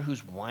pastor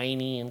who's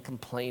whiny and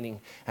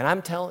complaining. And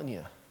I'm telling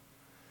you,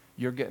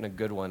 you're getting a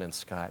good one in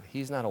Scott.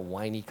 He's not a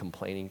whiny,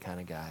 complaining kind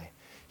of guy.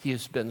 He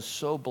has been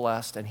so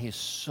blessed, and he's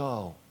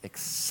so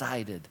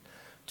excited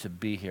to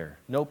be here.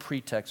 No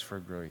pretext for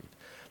greed.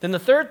 Then the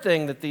third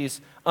thing that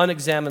these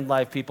unexamined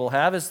life people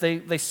have is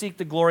they seek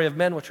the glory of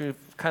men, which we've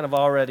kind of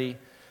already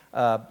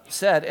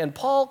said. And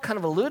Paul kind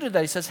of alluded to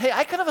that. He says, hey,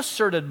 I could have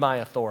asserted my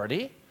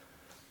authority.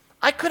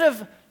 I could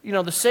have, you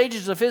know, the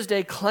sages of his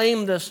day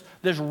claimed this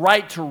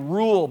right to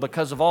rule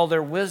because of all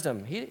their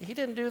wisdom. He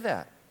didn't do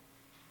that.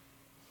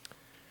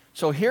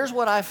 So here's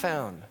what I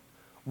found.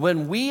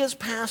 When we as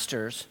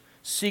pastors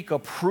seek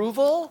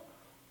approval,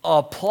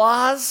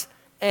 applause,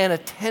 and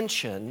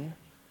attention,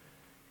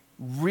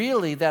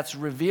 really that's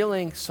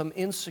revealing some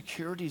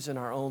insecurities in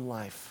our own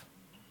life.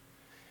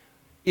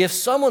 If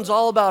someone's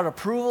all about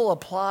approval,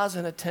 applause,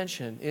 and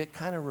attention, it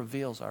kind of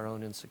reveals our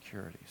own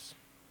insecurities.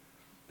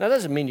 Now, that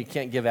doesn't mean you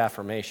can't give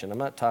affirmation. I'm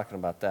not talking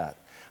about that.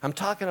 I'm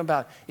talking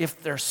about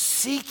if they're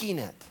seeking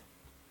it.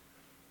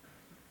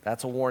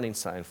 That's a warning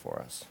sign for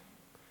us.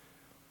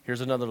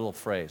 Here's another little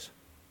phrase.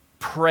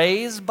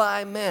 Praise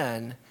by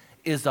men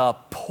is a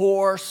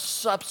poor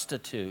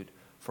substitute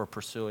for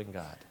pursuing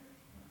God.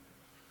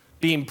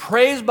 Being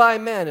praised by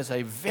men is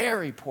a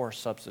very poor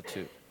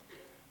substitute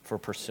for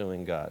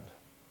pursuing God.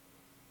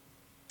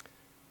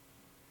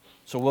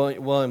 So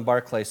William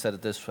Barclay said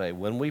it this way,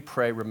 when we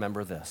pray,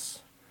 remember this,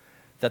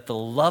 that the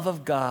love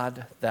of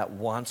God that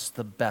wants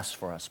the best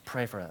for us,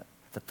 pray for it,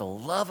 that the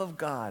love of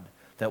God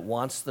that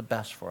wants the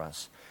best for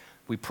us,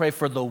 we pray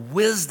for the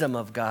wisdom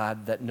of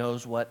God that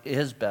knows what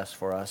is best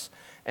for us,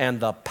 and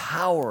the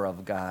power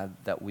of God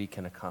that we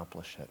can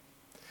accomplish it.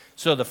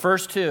 So the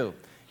first two,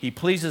 he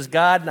pleases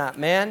God, not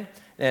man.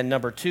 And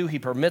number two, he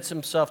permits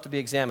himself to be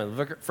examined.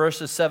 Look at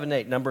verses 7 and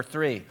 8. Number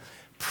three,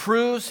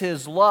 proves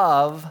his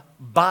love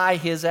by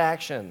his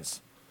actions.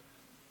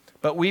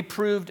 But we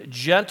proved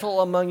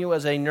gentle among you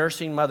as a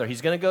nursing mother.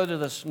 He's going to go to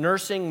this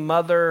nursing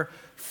mother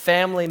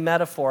family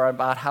metaphor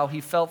about how he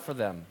felt for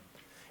them.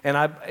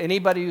 And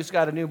anybody who's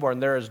got a newborn,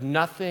 there is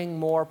nothing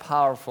more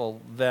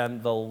powerful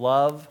than the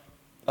love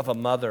of a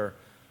mother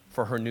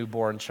for her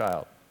newborn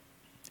child.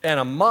 And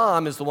a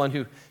mom is the one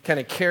who kind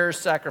of cares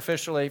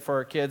sacrificially for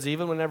her kids,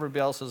 even when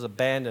everybody else has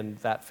abandoned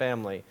that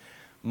family.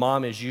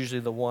 Mom is usually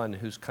the one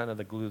who's kind of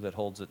the glue that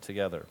holds it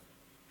together.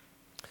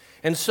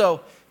 And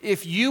so,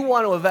 if you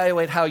want to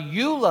evaluate how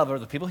you love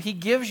other people, he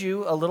gives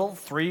you a little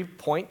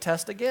 3-point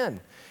test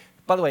again.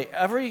 By the way,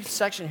 every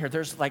section here,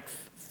 there's like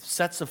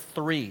sets of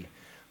 3.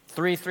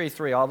 3, 3,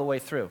 3, all the way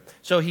through.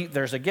 So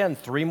there's, again,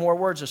 3 more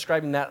words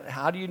describing that.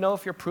 How do you know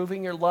if you're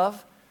proving your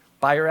love?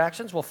 By your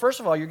actions? Well, first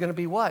of all, you're going to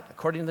be what?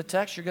 According to the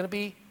text, you're going to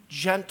be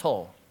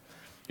gentle.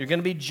 You're going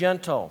to be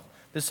gentle.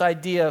 This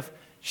idea of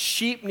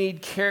sheep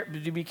need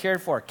to be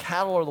cared for.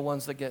 Cattle are the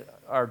ones that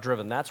are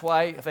driven. That's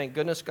why, thank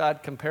goodness,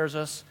 God compares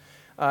us,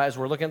 as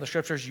we're looking at the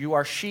scriptures, you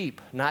are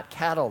sheep, not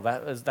cattle.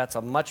 That's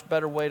a much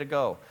better way to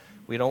go.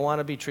 We don't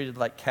want to be treated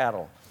like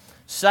cattle.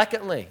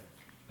 Secondly,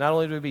 not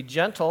only do we be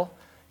gentle,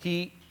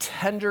 he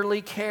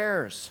tenderly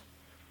cares.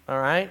 All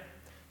right?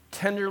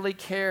 Tenderly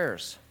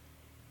cares.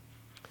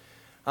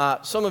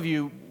 Some of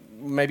you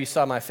maybe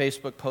saw my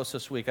Facebook post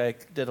this week. I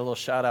did a little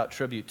shout-out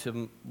tribute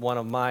to one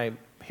of my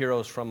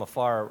heroes from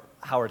afar,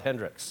 Howard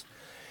Hendricks.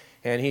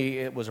 And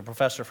he was a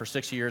professor for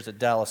 60 years at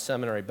Dallas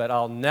Seminary. But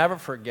I'll never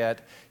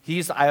forget,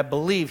 I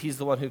believe he's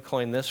the one who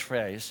coined this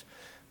phrase,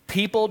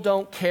 people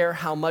don't care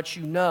how much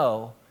you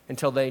know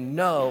until they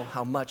know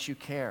how much you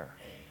care.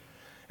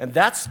 And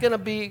that's going to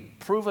be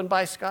proven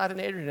by Scott and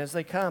Adrian as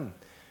they come.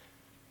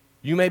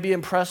 You may be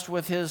impressed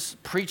with his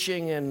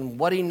preaching and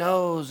what he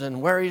knows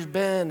and where he's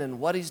been and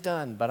what he's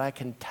done, but I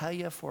can tell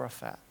you for a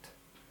fact,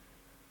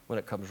 when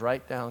it comes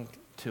right down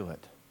to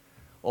it,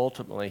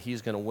 ultimately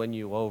he's going to win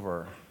you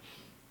over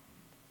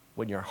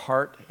when your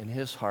heart and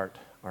his heart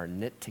are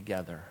knit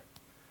together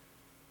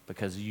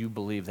because you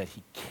believe that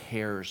he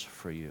cares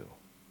for you.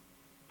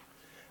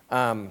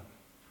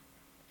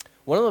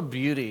 One of the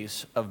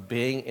beauties of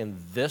being in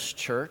this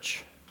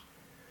church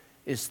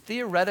is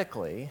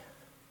theoretically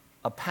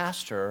a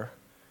pastor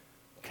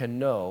can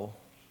know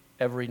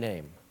every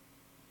name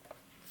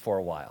for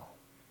a while.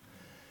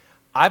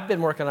 I've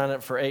been working on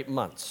it for 8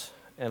 months,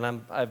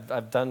 and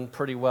I've done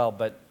pretty well,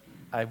 but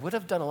I would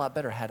have done a lot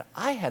better had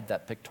I had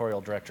that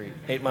pictorial directory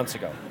 8 months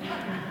ago.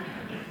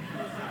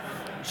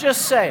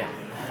 Just saying.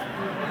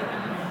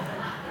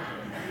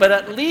 But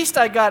at least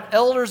I got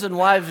elders and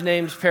wives'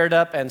 names paired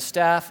up and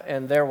staff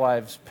and their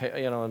wives,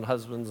 and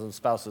husbands and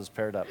spouses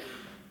paired up.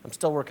 I'm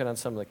still working on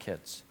some of the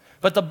kids.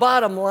 But the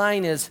bottom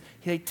line is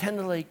they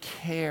tenderly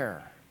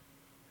care.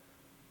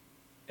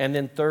 And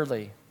then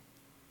thirdly,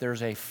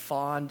 there's a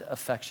fond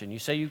affection. You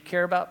say you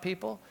care about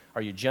people?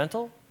 Are you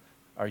gentle?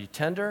 Are you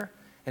tender?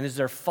 And is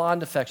there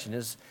fond affection?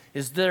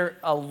 Is there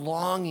a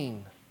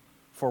longing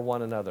for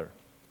one another?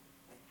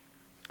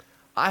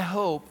 I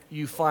hope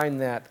you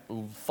find that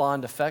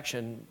fond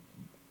affection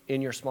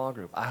in your small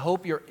group. I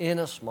hope you're in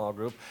a small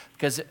group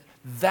because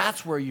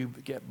that's where you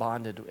get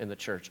bonded in the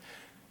church.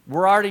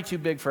 We're already too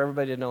big for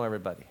everybody to know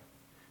everybody.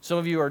 Some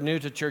of you are new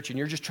to church and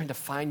you're just trying to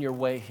find your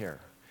way here.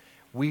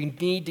 We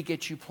need to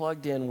get you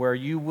plugged in where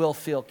you will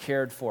feel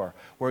cared for,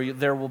 where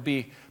there will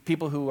be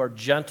people who are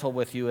gentle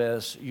with you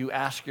as you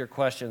ask your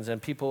questions,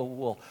 and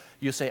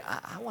you say,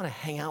 I want to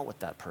hang out with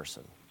that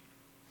person.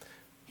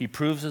 He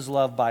proves his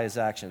love by his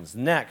actions.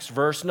 Next,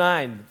 verse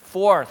 9.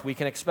 Fourth, we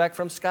can expect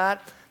from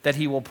Scott that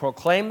he will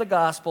proclaim the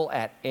gospel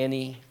at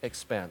any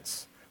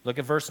expense. Look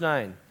at verse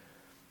 9.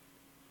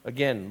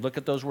 Again, look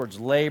at those words,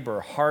 labor,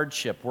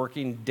 hardship,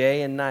 working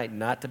day and night,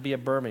 not to be a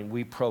burden.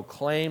 We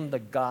proclaim the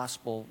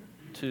gospel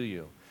to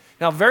you.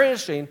 Now, very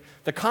interesting,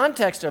 the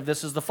context of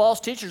this is the false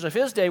teachers of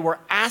his day were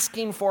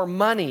asking for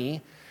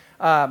money,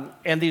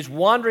 and these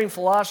wandering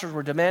philosophers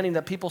were demanding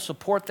that people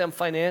support them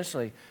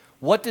financially.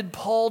 What did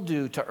Paul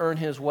do to earn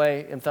his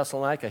way in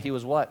Thessalonica? He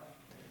was what?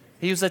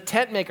 He was a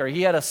tent maker.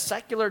 He had a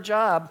secular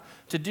job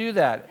to do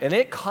that, and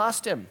it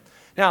cost him.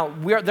 Now,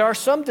 there are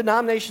some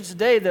denominations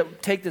today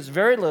that take this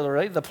very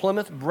literally. The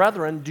Plymouth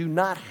Brethren do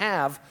not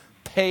have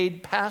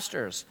paid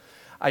pastors.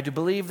 I do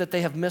believe that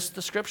they have missed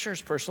the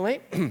scriptures,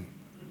 personally.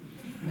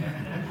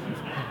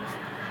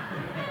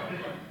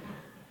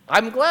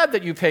 I'm glad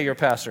that you pay your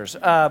pastors.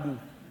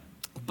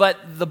 But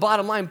the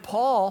bottom line,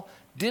 Paul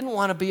didn't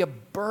want to be a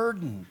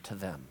burden to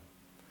them.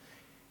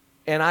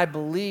 And I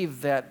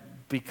believe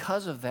that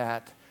because of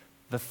that,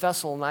 the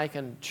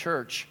Thessalonican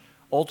church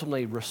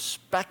ultimately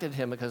respected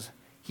him because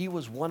he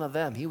was one of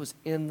them. He was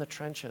in the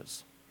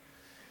trenches.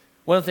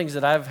 One of the things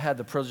that I've had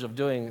the privilege of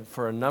doing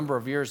for a number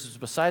of years is,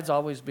 besides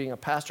always being a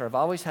pastor, I've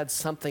always had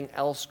something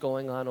else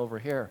going on over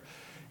here.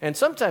 And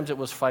sometimes it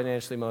was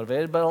financially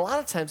motivated, but a lot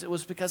of times it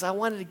was because I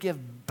wanted to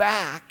give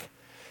back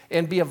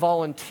and be a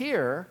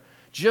volunteer,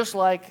 just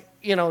like,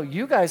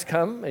 you guys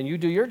come and you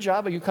do your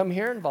job, and you come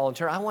here and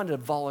volunteer. I wanted to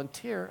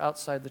volunteer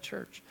outside the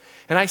church.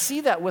 And I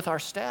see that with our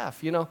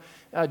staff. John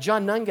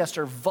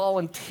Nungester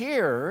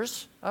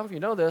volunteers. I don't know if you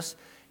know this.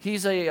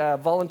 He's a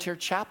volunteer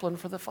chaplain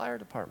for the fire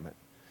department.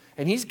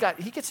 And he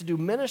gets to do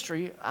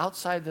ministry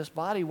outside this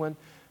body when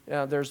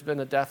there's been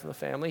a death in the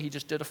family. He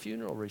just did a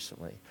funeral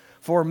recently.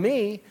 For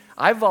me,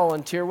 I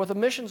volunteer with a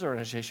missions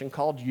organization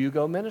called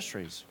Yugo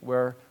Ministries,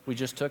 where we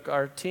just took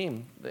our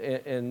team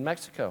in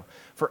Mexico.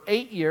 For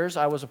 8 years,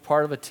 I was a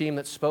part of a team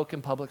that spoke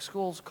in public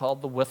schools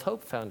called the With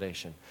Hope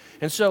Foundation.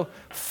 And so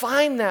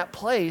find that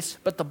place,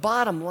 but the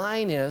bottom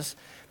line is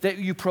that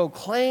you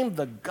proclaim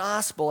the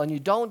gospel, and you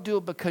don't do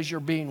it because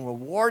you're being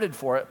rewarded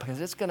for it, because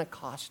it's going to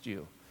cost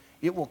you.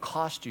 It will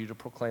cost you to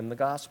proclaim the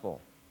gospel.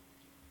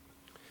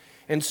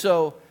 And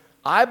so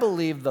I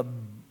believe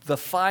the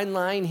fine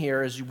line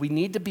here is we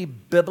need to be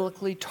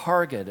biblically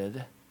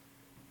targeted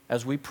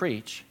as we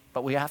preach,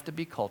 but we have to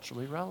be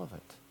culturally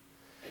relevant.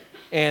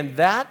 And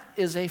that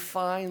is a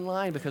fine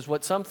line, because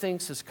what some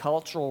thinks is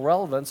cultural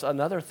relevance,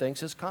 another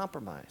thinks is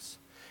compromise.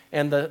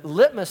 And the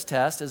litmus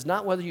test is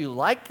not whether you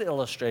like the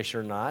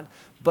illustration or not,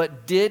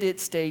 but did it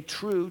stay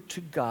true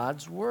to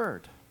God's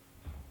word?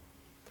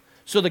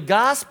 So the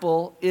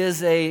gospel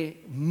is a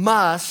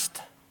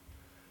must,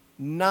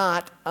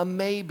 not a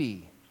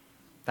maybe.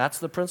 That's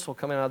the principle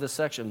coming out of this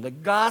section. The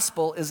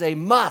gospel is a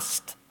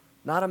must,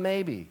 not a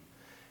maybe.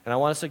 And I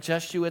want to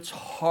suggest to you it's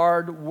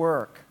hard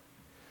work.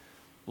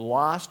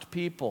 Lost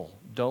people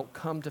don't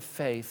come to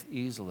faith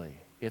easily.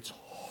 It's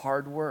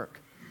hard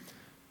work.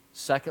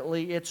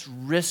 Secondly, it's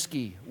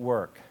risky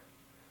work.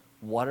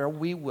 What are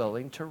we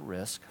willing to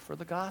risk for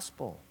the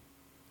gospel?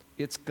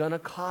 It's going to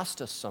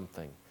cost us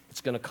something.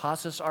 It's going to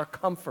cost us our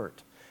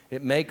comfort.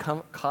 It may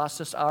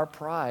cost us our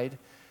pride,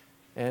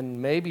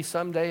 and maybe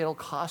someday it'll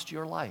cost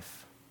your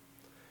life.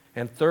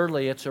 And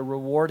thirdly, it's a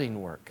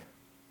rewarding work.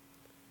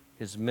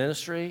 His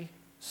ministry,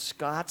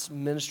 Scott's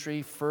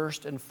ministry,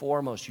 first and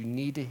foremost, you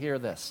need to hear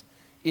this.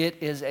 It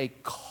is a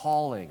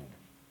calling.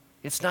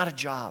 It's not a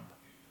job.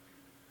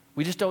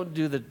 We just don't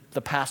do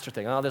the pastor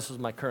thing. Oh, this is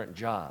my current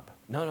job.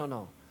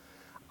 No.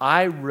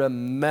 I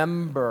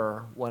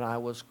remember when I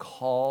was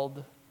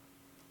called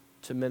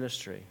to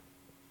ministry.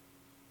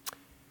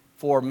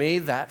 For me,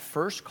 that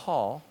first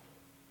call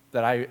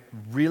that I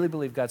really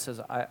believe God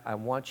says, I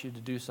want you to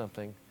do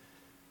something,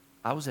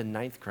 I was in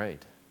ninth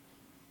grade.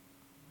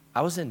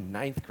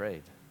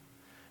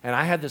 And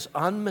I had this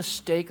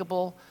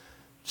unmistakable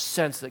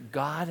sense that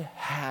God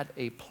had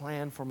a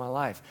plan for my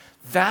life.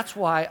 That's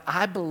why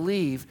I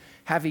believe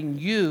having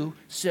you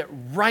sit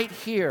right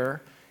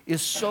here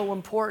is so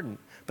important,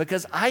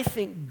 because I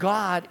think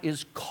God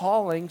is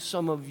calling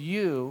some of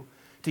you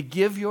to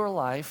give your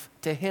life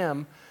to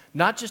Him,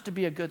 not just to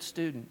be a good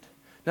student,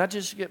 not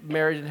just to get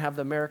married and have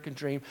the American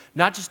dream,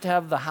 not just to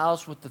have the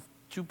house with the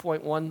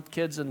 2.1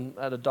 kids and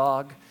a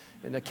dog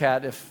and a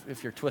cat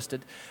if you're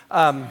twisted.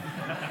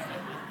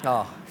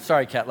 Oh,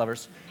 sorry, cat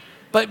lovers.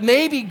 But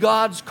maybe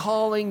God's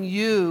calling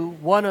you,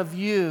 one of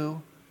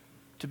you,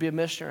 to be a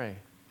missionary,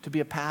 to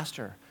be a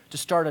pastor, to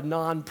start a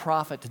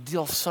nonprofit, to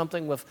deal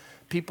something with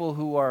people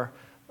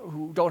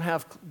who don't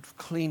have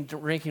clean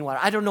drinking water.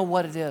 I don't know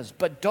what it is,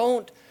 but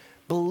don't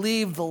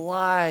believe the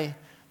lie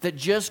that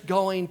just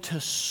going to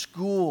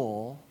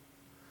school,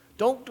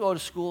 don't go to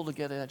school to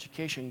get an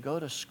education, go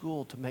to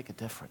school to make a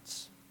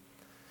difference.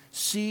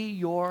 See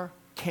your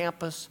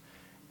campus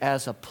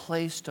as a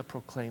place to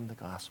proclaim the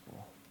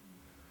gospel.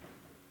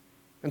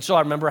 And so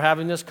I remember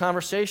having this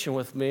conversation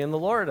with me and the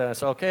Lord, and I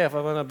said, okay, if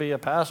I'm going to be a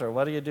pastor,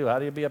 what do you do? How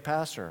do you be a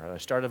pastor? And I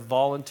started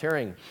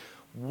volunteering.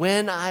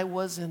 When I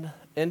was in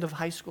end of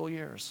high school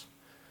years,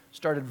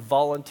 started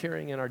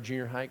volunteering in our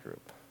junior high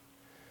group.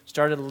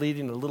 Started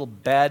leading a little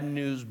Bad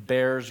News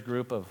Bears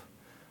group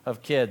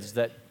of kids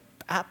that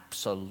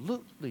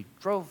absolutely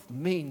drove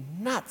me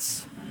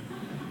nuts.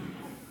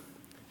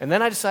 And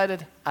then I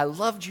decided I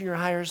love junior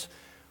hires,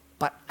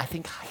 but I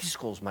think high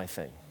school is my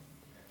thing.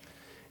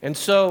 And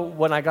so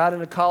when I got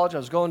into college, I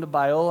was going to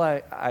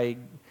Biola.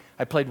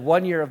 I played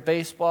 1 year of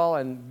baseball,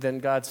 and then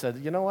God said,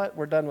 you know what?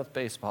 We're done with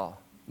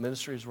baseball.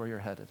 Ministry is where you're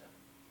headed.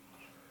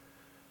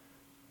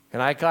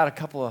 And I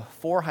got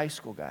 4 high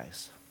school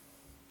guys.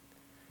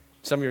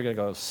 Some of you are going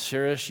to go,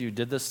 serious, you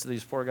did this to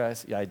these poor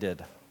guys? Yeah, I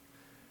did.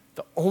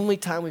 The only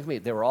time we could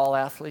meet, they were all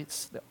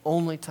athletes, the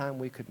only time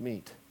we could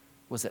meet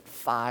was at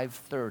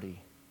 5:30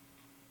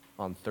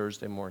 on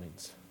Thursday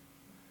mornings.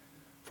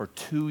 For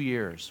 2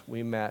 years,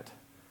 we met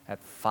at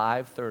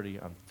 5:30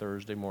 on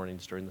Thursday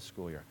mornings during the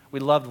school year. We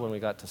loved when we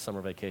got to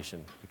summer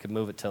vacation. We could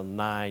move it till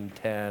 9,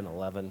 10,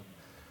 11.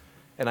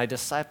 And I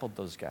discipled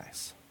those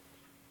guys.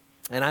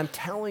 And I'm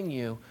telling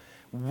you,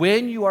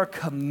 when you are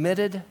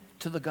committed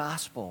to the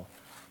gospel,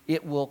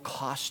 it will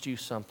cost you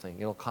something.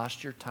 It'll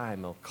cost your time.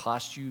 It'll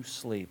cost you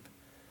sleep.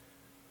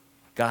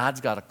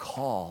 God's got a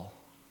call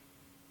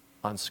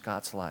on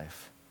Scott's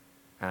life.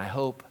 And I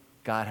hope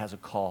God has a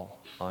call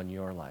on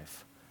your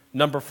life.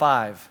 Number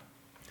 5,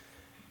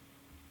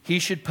 he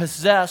should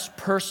possess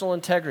personal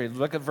integrity.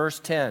 Look at verse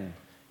 10.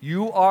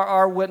 You are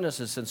our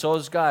witnesses, and so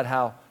is God.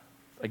 How?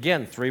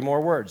 Again, 3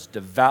 more words.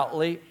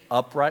 Devoutly,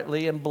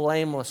 uprightly, and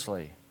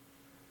blamelessly.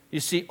 You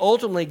see,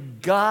 ultimately,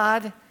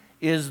 God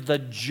is the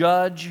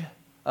judge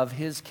of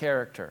his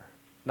character,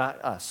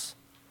 not us.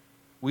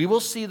 We will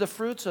see the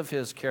fruits of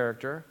his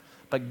character,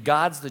 but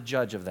God's the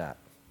judge of that.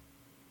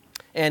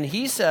 And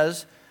he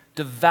says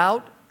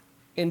devout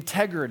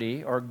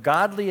integrity or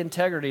godly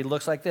integrity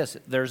looks like this.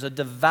 There's a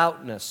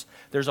devoutness.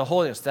 There's a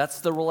holiness.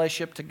 That's the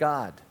relationship to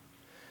God.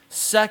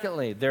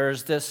 Secondly,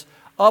 there's this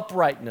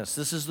uprightness.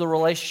 This is the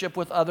relationship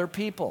with other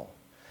people.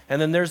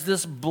 And then there's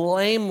this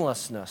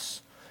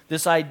blamelessness,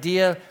 this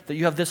idea that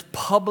you have this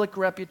public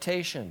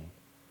reputation.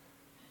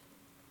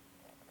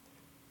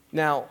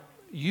 Now,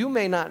 you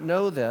may not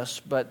know this,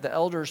 but the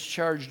elders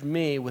charged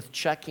me with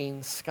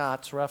checking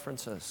Scott's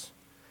references.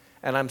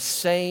 And I'm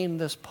saying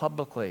this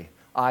publicly.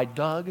 I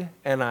dug,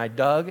 and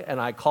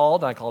I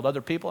called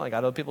other people. I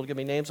got other people to give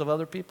me names of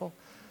other people.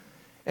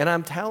 And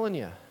I'm telling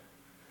you,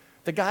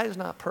 the guy is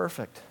not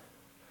perfect.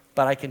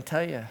 But I can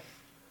tell you,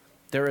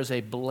 there is a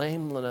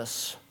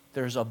blamelessness,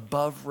 there's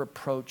above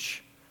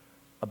reproach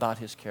about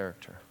his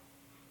character.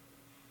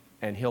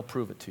 And he'll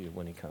prove it to you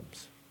when he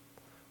comes.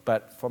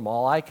 But from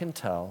all I can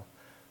tell,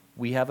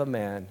 we have a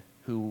man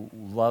who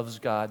loves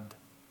God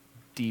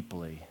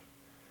deeply,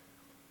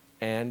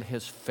 and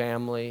his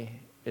family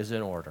is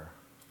in order.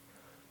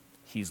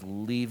 He's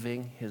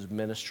leaving his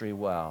ministry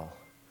well,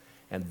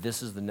 and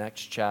this is the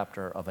next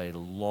chapter of a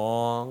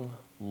long,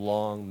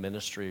 long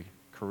ministry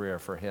career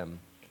for him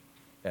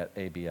at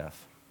ABF.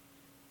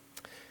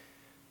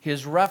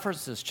 His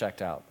references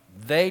checked out.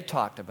 They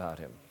talked about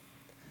him.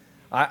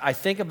 I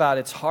think about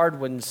it's hard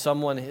when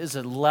someone is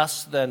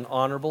less than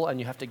honorable and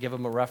you have to give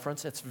them a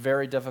reference. It's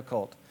very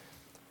difficult.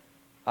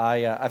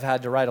 I've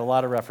had to write a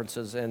lot of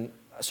references, and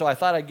so I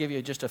thought I'd give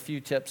you just a few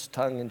tips,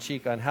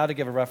 tongue-in-cheek, on how to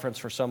give a reference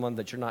for someone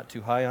that you're not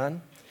too high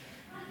on.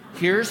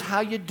 Here's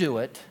how you do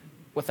it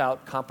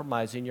without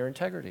compromising your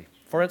integrity.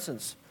 For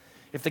instance,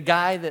 if the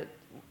guy that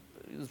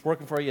is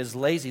working for you is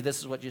lazy, this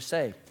is what you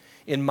say.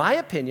 In my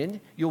opinion,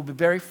 you'll be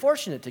very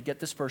fortunate to get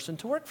this person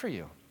to work for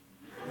you.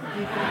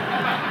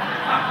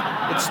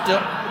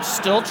 It's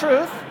still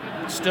truth.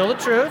 It's still the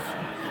truth.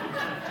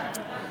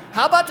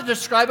 How about to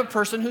describe a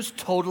person who's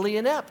totally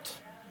inept?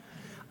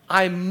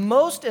 I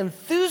most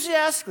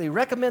enthusiastically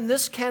recommend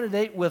this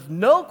candidate with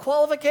no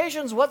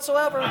qualifications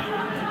whatsoever.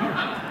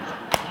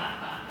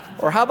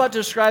 Or how about to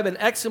describe an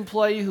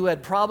ex-employee who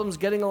had problems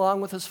getting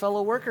along with his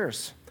fellow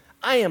workers?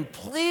 I am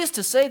pleased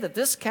to say that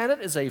this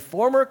candidate is a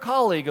former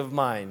colleague of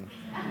mine.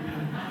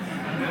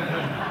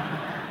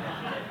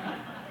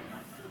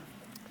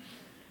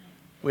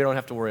 We don't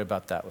have to worry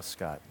about that with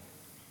Scott.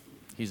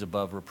 He's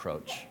above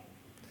reproach.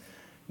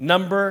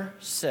 Number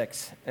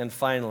 6, and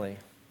finally,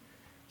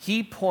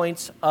 he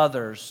points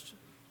others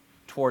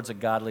towards a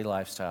godly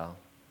lifestyle.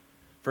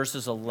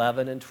 Verses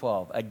 11 and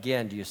 12.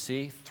 Again, do you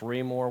see?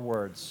 3 more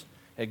words.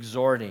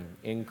 Exhorting,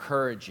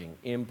 encouraging,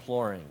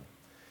 imploring.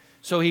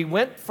 So he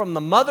went from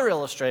the mother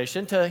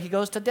illustration to, he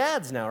goes to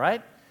dads now,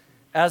 right?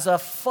 As a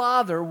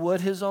father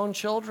would his own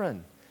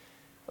children.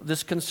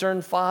 This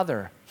concerned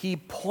father, he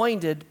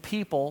pointed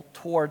people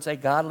towards a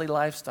godly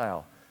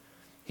lifestyle.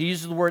 He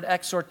uses the word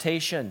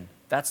exhortation.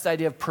 That's the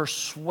idea of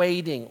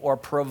persuading or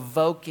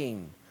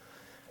provoking.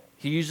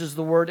 He uses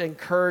the word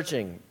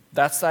encouraging.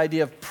 That's the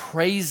idea of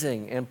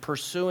praising and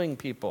pursuing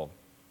people.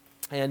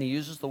 And he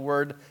uses the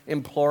word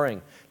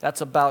imploring.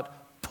 That's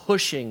about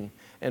pushing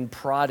and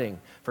prodding.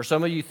 For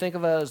some of you, think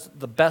of it as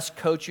the best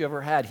coach you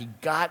ever had. He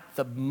got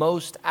the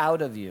most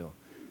out of you.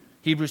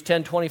 Hebrews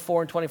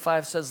 10:24 and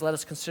 25 says, let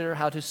us consider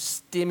how to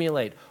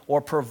stimulate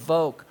or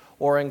provoke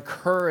or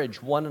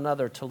encourage one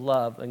another to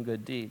love and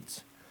good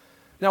deeds.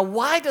 Now,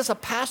 why does a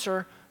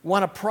pastor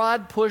want to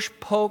prod, push,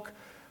 poke,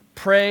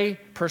 pray,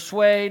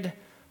 persuade,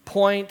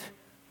 point,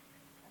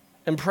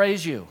 and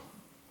praise you?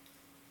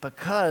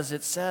 Because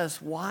it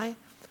says, why?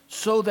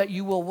 So that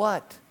you will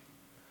what?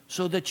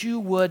 So that you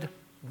would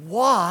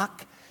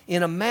walk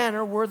in a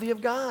manner worthy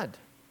of God.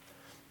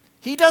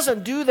 He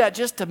doesn't do that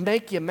just to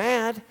make you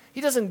mad. He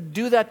doesn't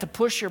do that to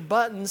push your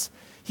buttons.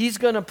 He's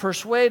going to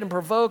persuade and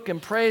provoke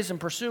and praise and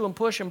pursue and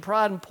push and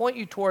prod and point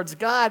you towards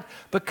God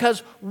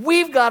because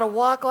we've got to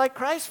walk like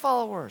Christ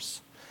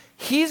followers.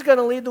 He's going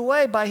to lead the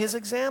way by his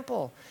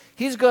example.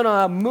 He's going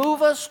to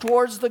move us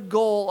towards the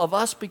goal of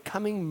us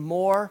becoming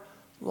more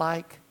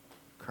like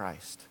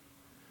Christ.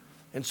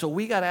 And so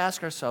we got to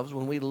ask ourselves,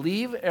 when we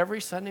leave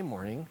every Sunday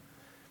morning,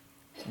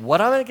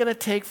 what am I going to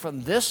take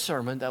from this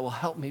sermon that will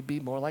help me be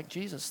more like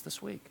Jesus this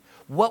week?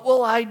 What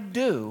will I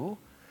do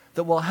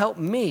that will help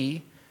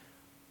me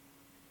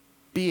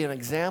be an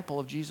example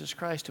of Jesus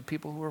Christ to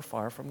people who are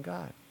far from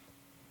God?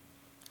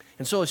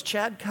 And so as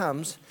Chad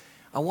comes,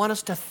 I want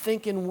us to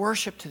think in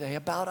worship today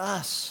about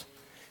us.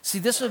 See,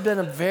 this has been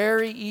a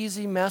very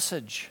easy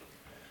message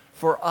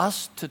for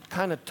us to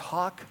kind of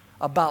talk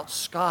about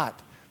Scott.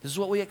 This is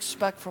what we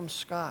expect from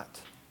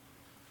Scott.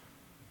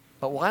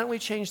 But why don't we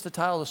change the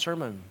title of the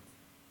sermon?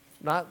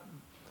 Not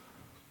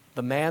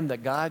the man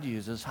that God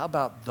uses. How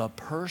about the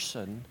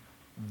person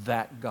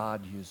that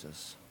God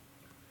uses?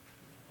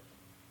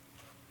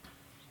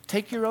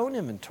 Take your own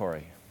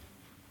inventory.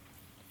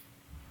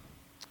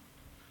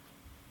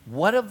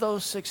 What of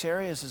those 6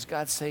 areas is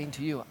God saying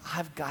to you,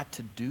 I've got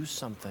to do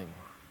something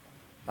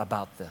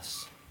about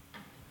this?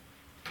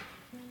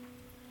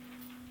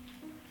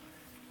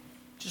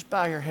 Just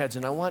bow your heads,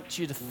 and I want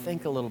you to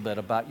think a little bit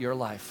about your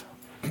life.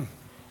 I'm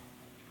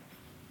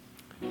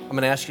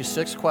going to ask you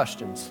 6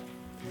 questions.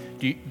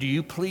 Do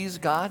you please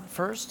God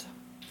first?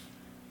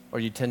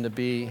 Or you tend to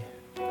be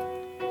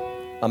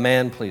a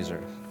man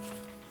pleaser?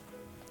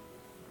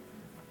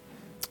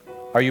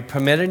 Are you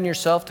permitting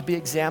yourself to be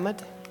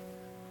examined?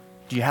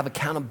 Do you have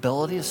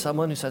accountability as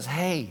someone who says,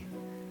 hey,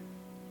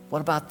 what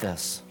about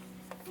this?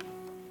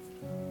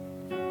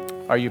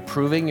 Are you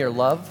proving your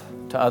love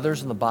to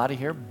others in the body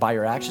here by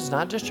your actions?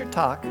 Not just your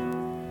talk,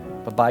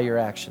 but by your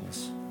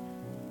actions.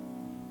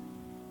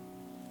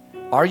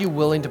 Are you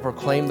willing to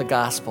proclaim the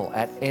gospel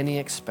at any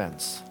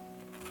expense?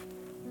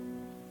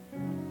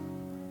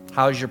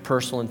 How is your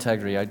personal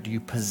integrity? Do you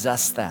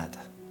possess that?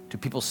 Do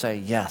people say,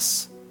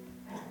 yes,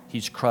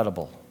 he's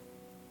credible?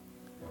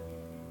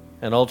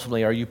 And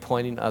ultimately, are you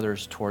pointing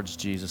others towards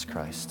Jesus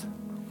Christ?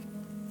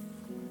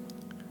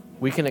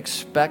 We can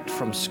expect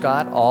from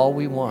Scott all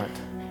we want,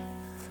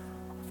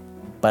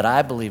 but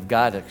I believe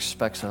God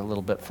expects a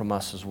little bit from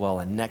us as well.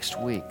 And next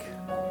week,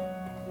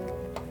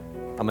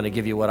 I'm going to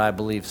give you what I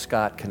believe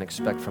Scott can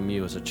expect from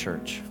you as a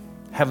church.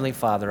 Heavenly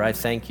Father, I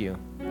thank you.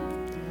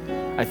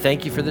 I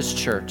thank you for this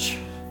church.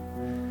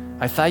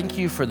 I thank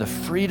you for the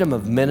freedom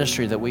of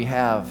ministry that we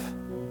have.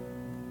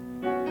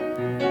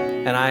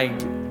 And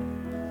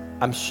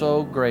I'm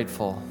so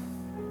grateful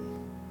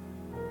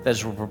that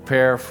as we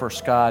prepare for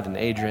Scott and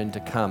Adrian to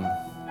come,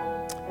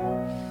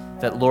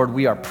 that, Lord,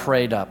 we are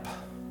prayed up,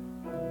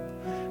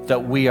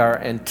 that we are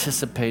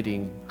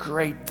anticipating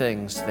great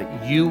things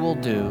that you will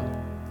do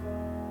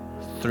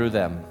through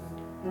them.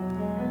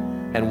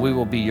 And we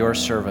will be your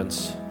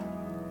servants,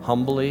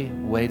 humbly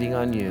waiting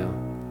on you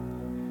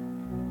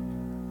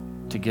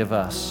to give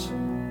us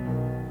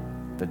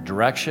the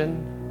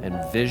direction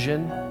and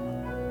vision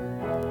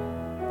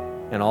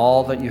and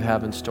all that you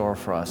have in store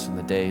for us in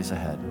the days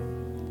ahead.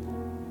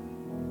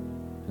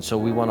 And so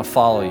we want to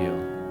follow you.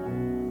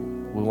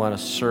 We want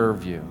to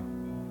serve you.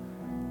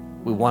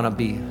 We want to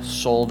be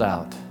sold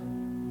out.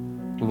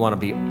 We want to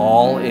be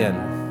all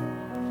in.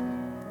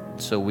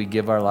 So we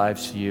give our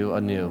lives to you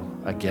anew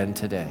again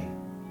today.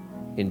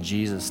 In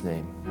Jesus'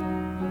 name,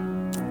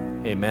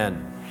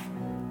 amen.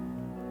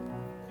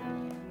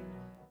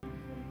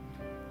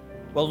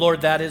 Well,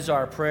 Lord, that is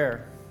our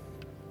prayer.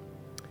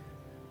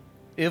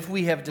 If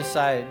we have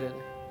decided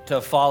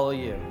to follow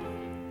you,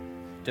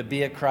 to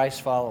be a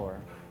Christ follower,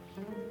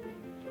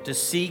 to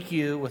seek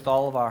you with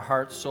all of our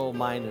heart, soul,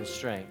 mind, and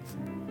strength,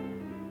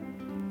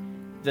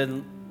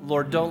 then,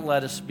 Lord, don't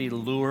let us be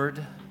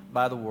lured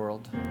by the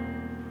world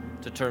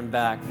to turn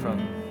back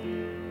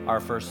from our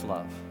first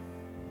love.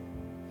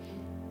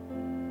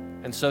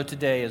 And so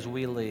today, as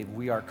we leave,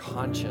 we are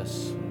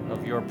conscious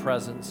of your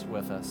presence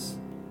with us.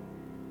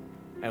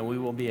 And we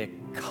will be a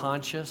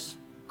conscious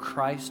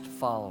Christ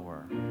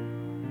follower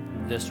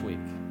this week.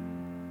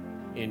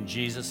 In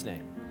Jesus'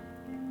 name,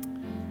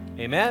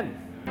 amen.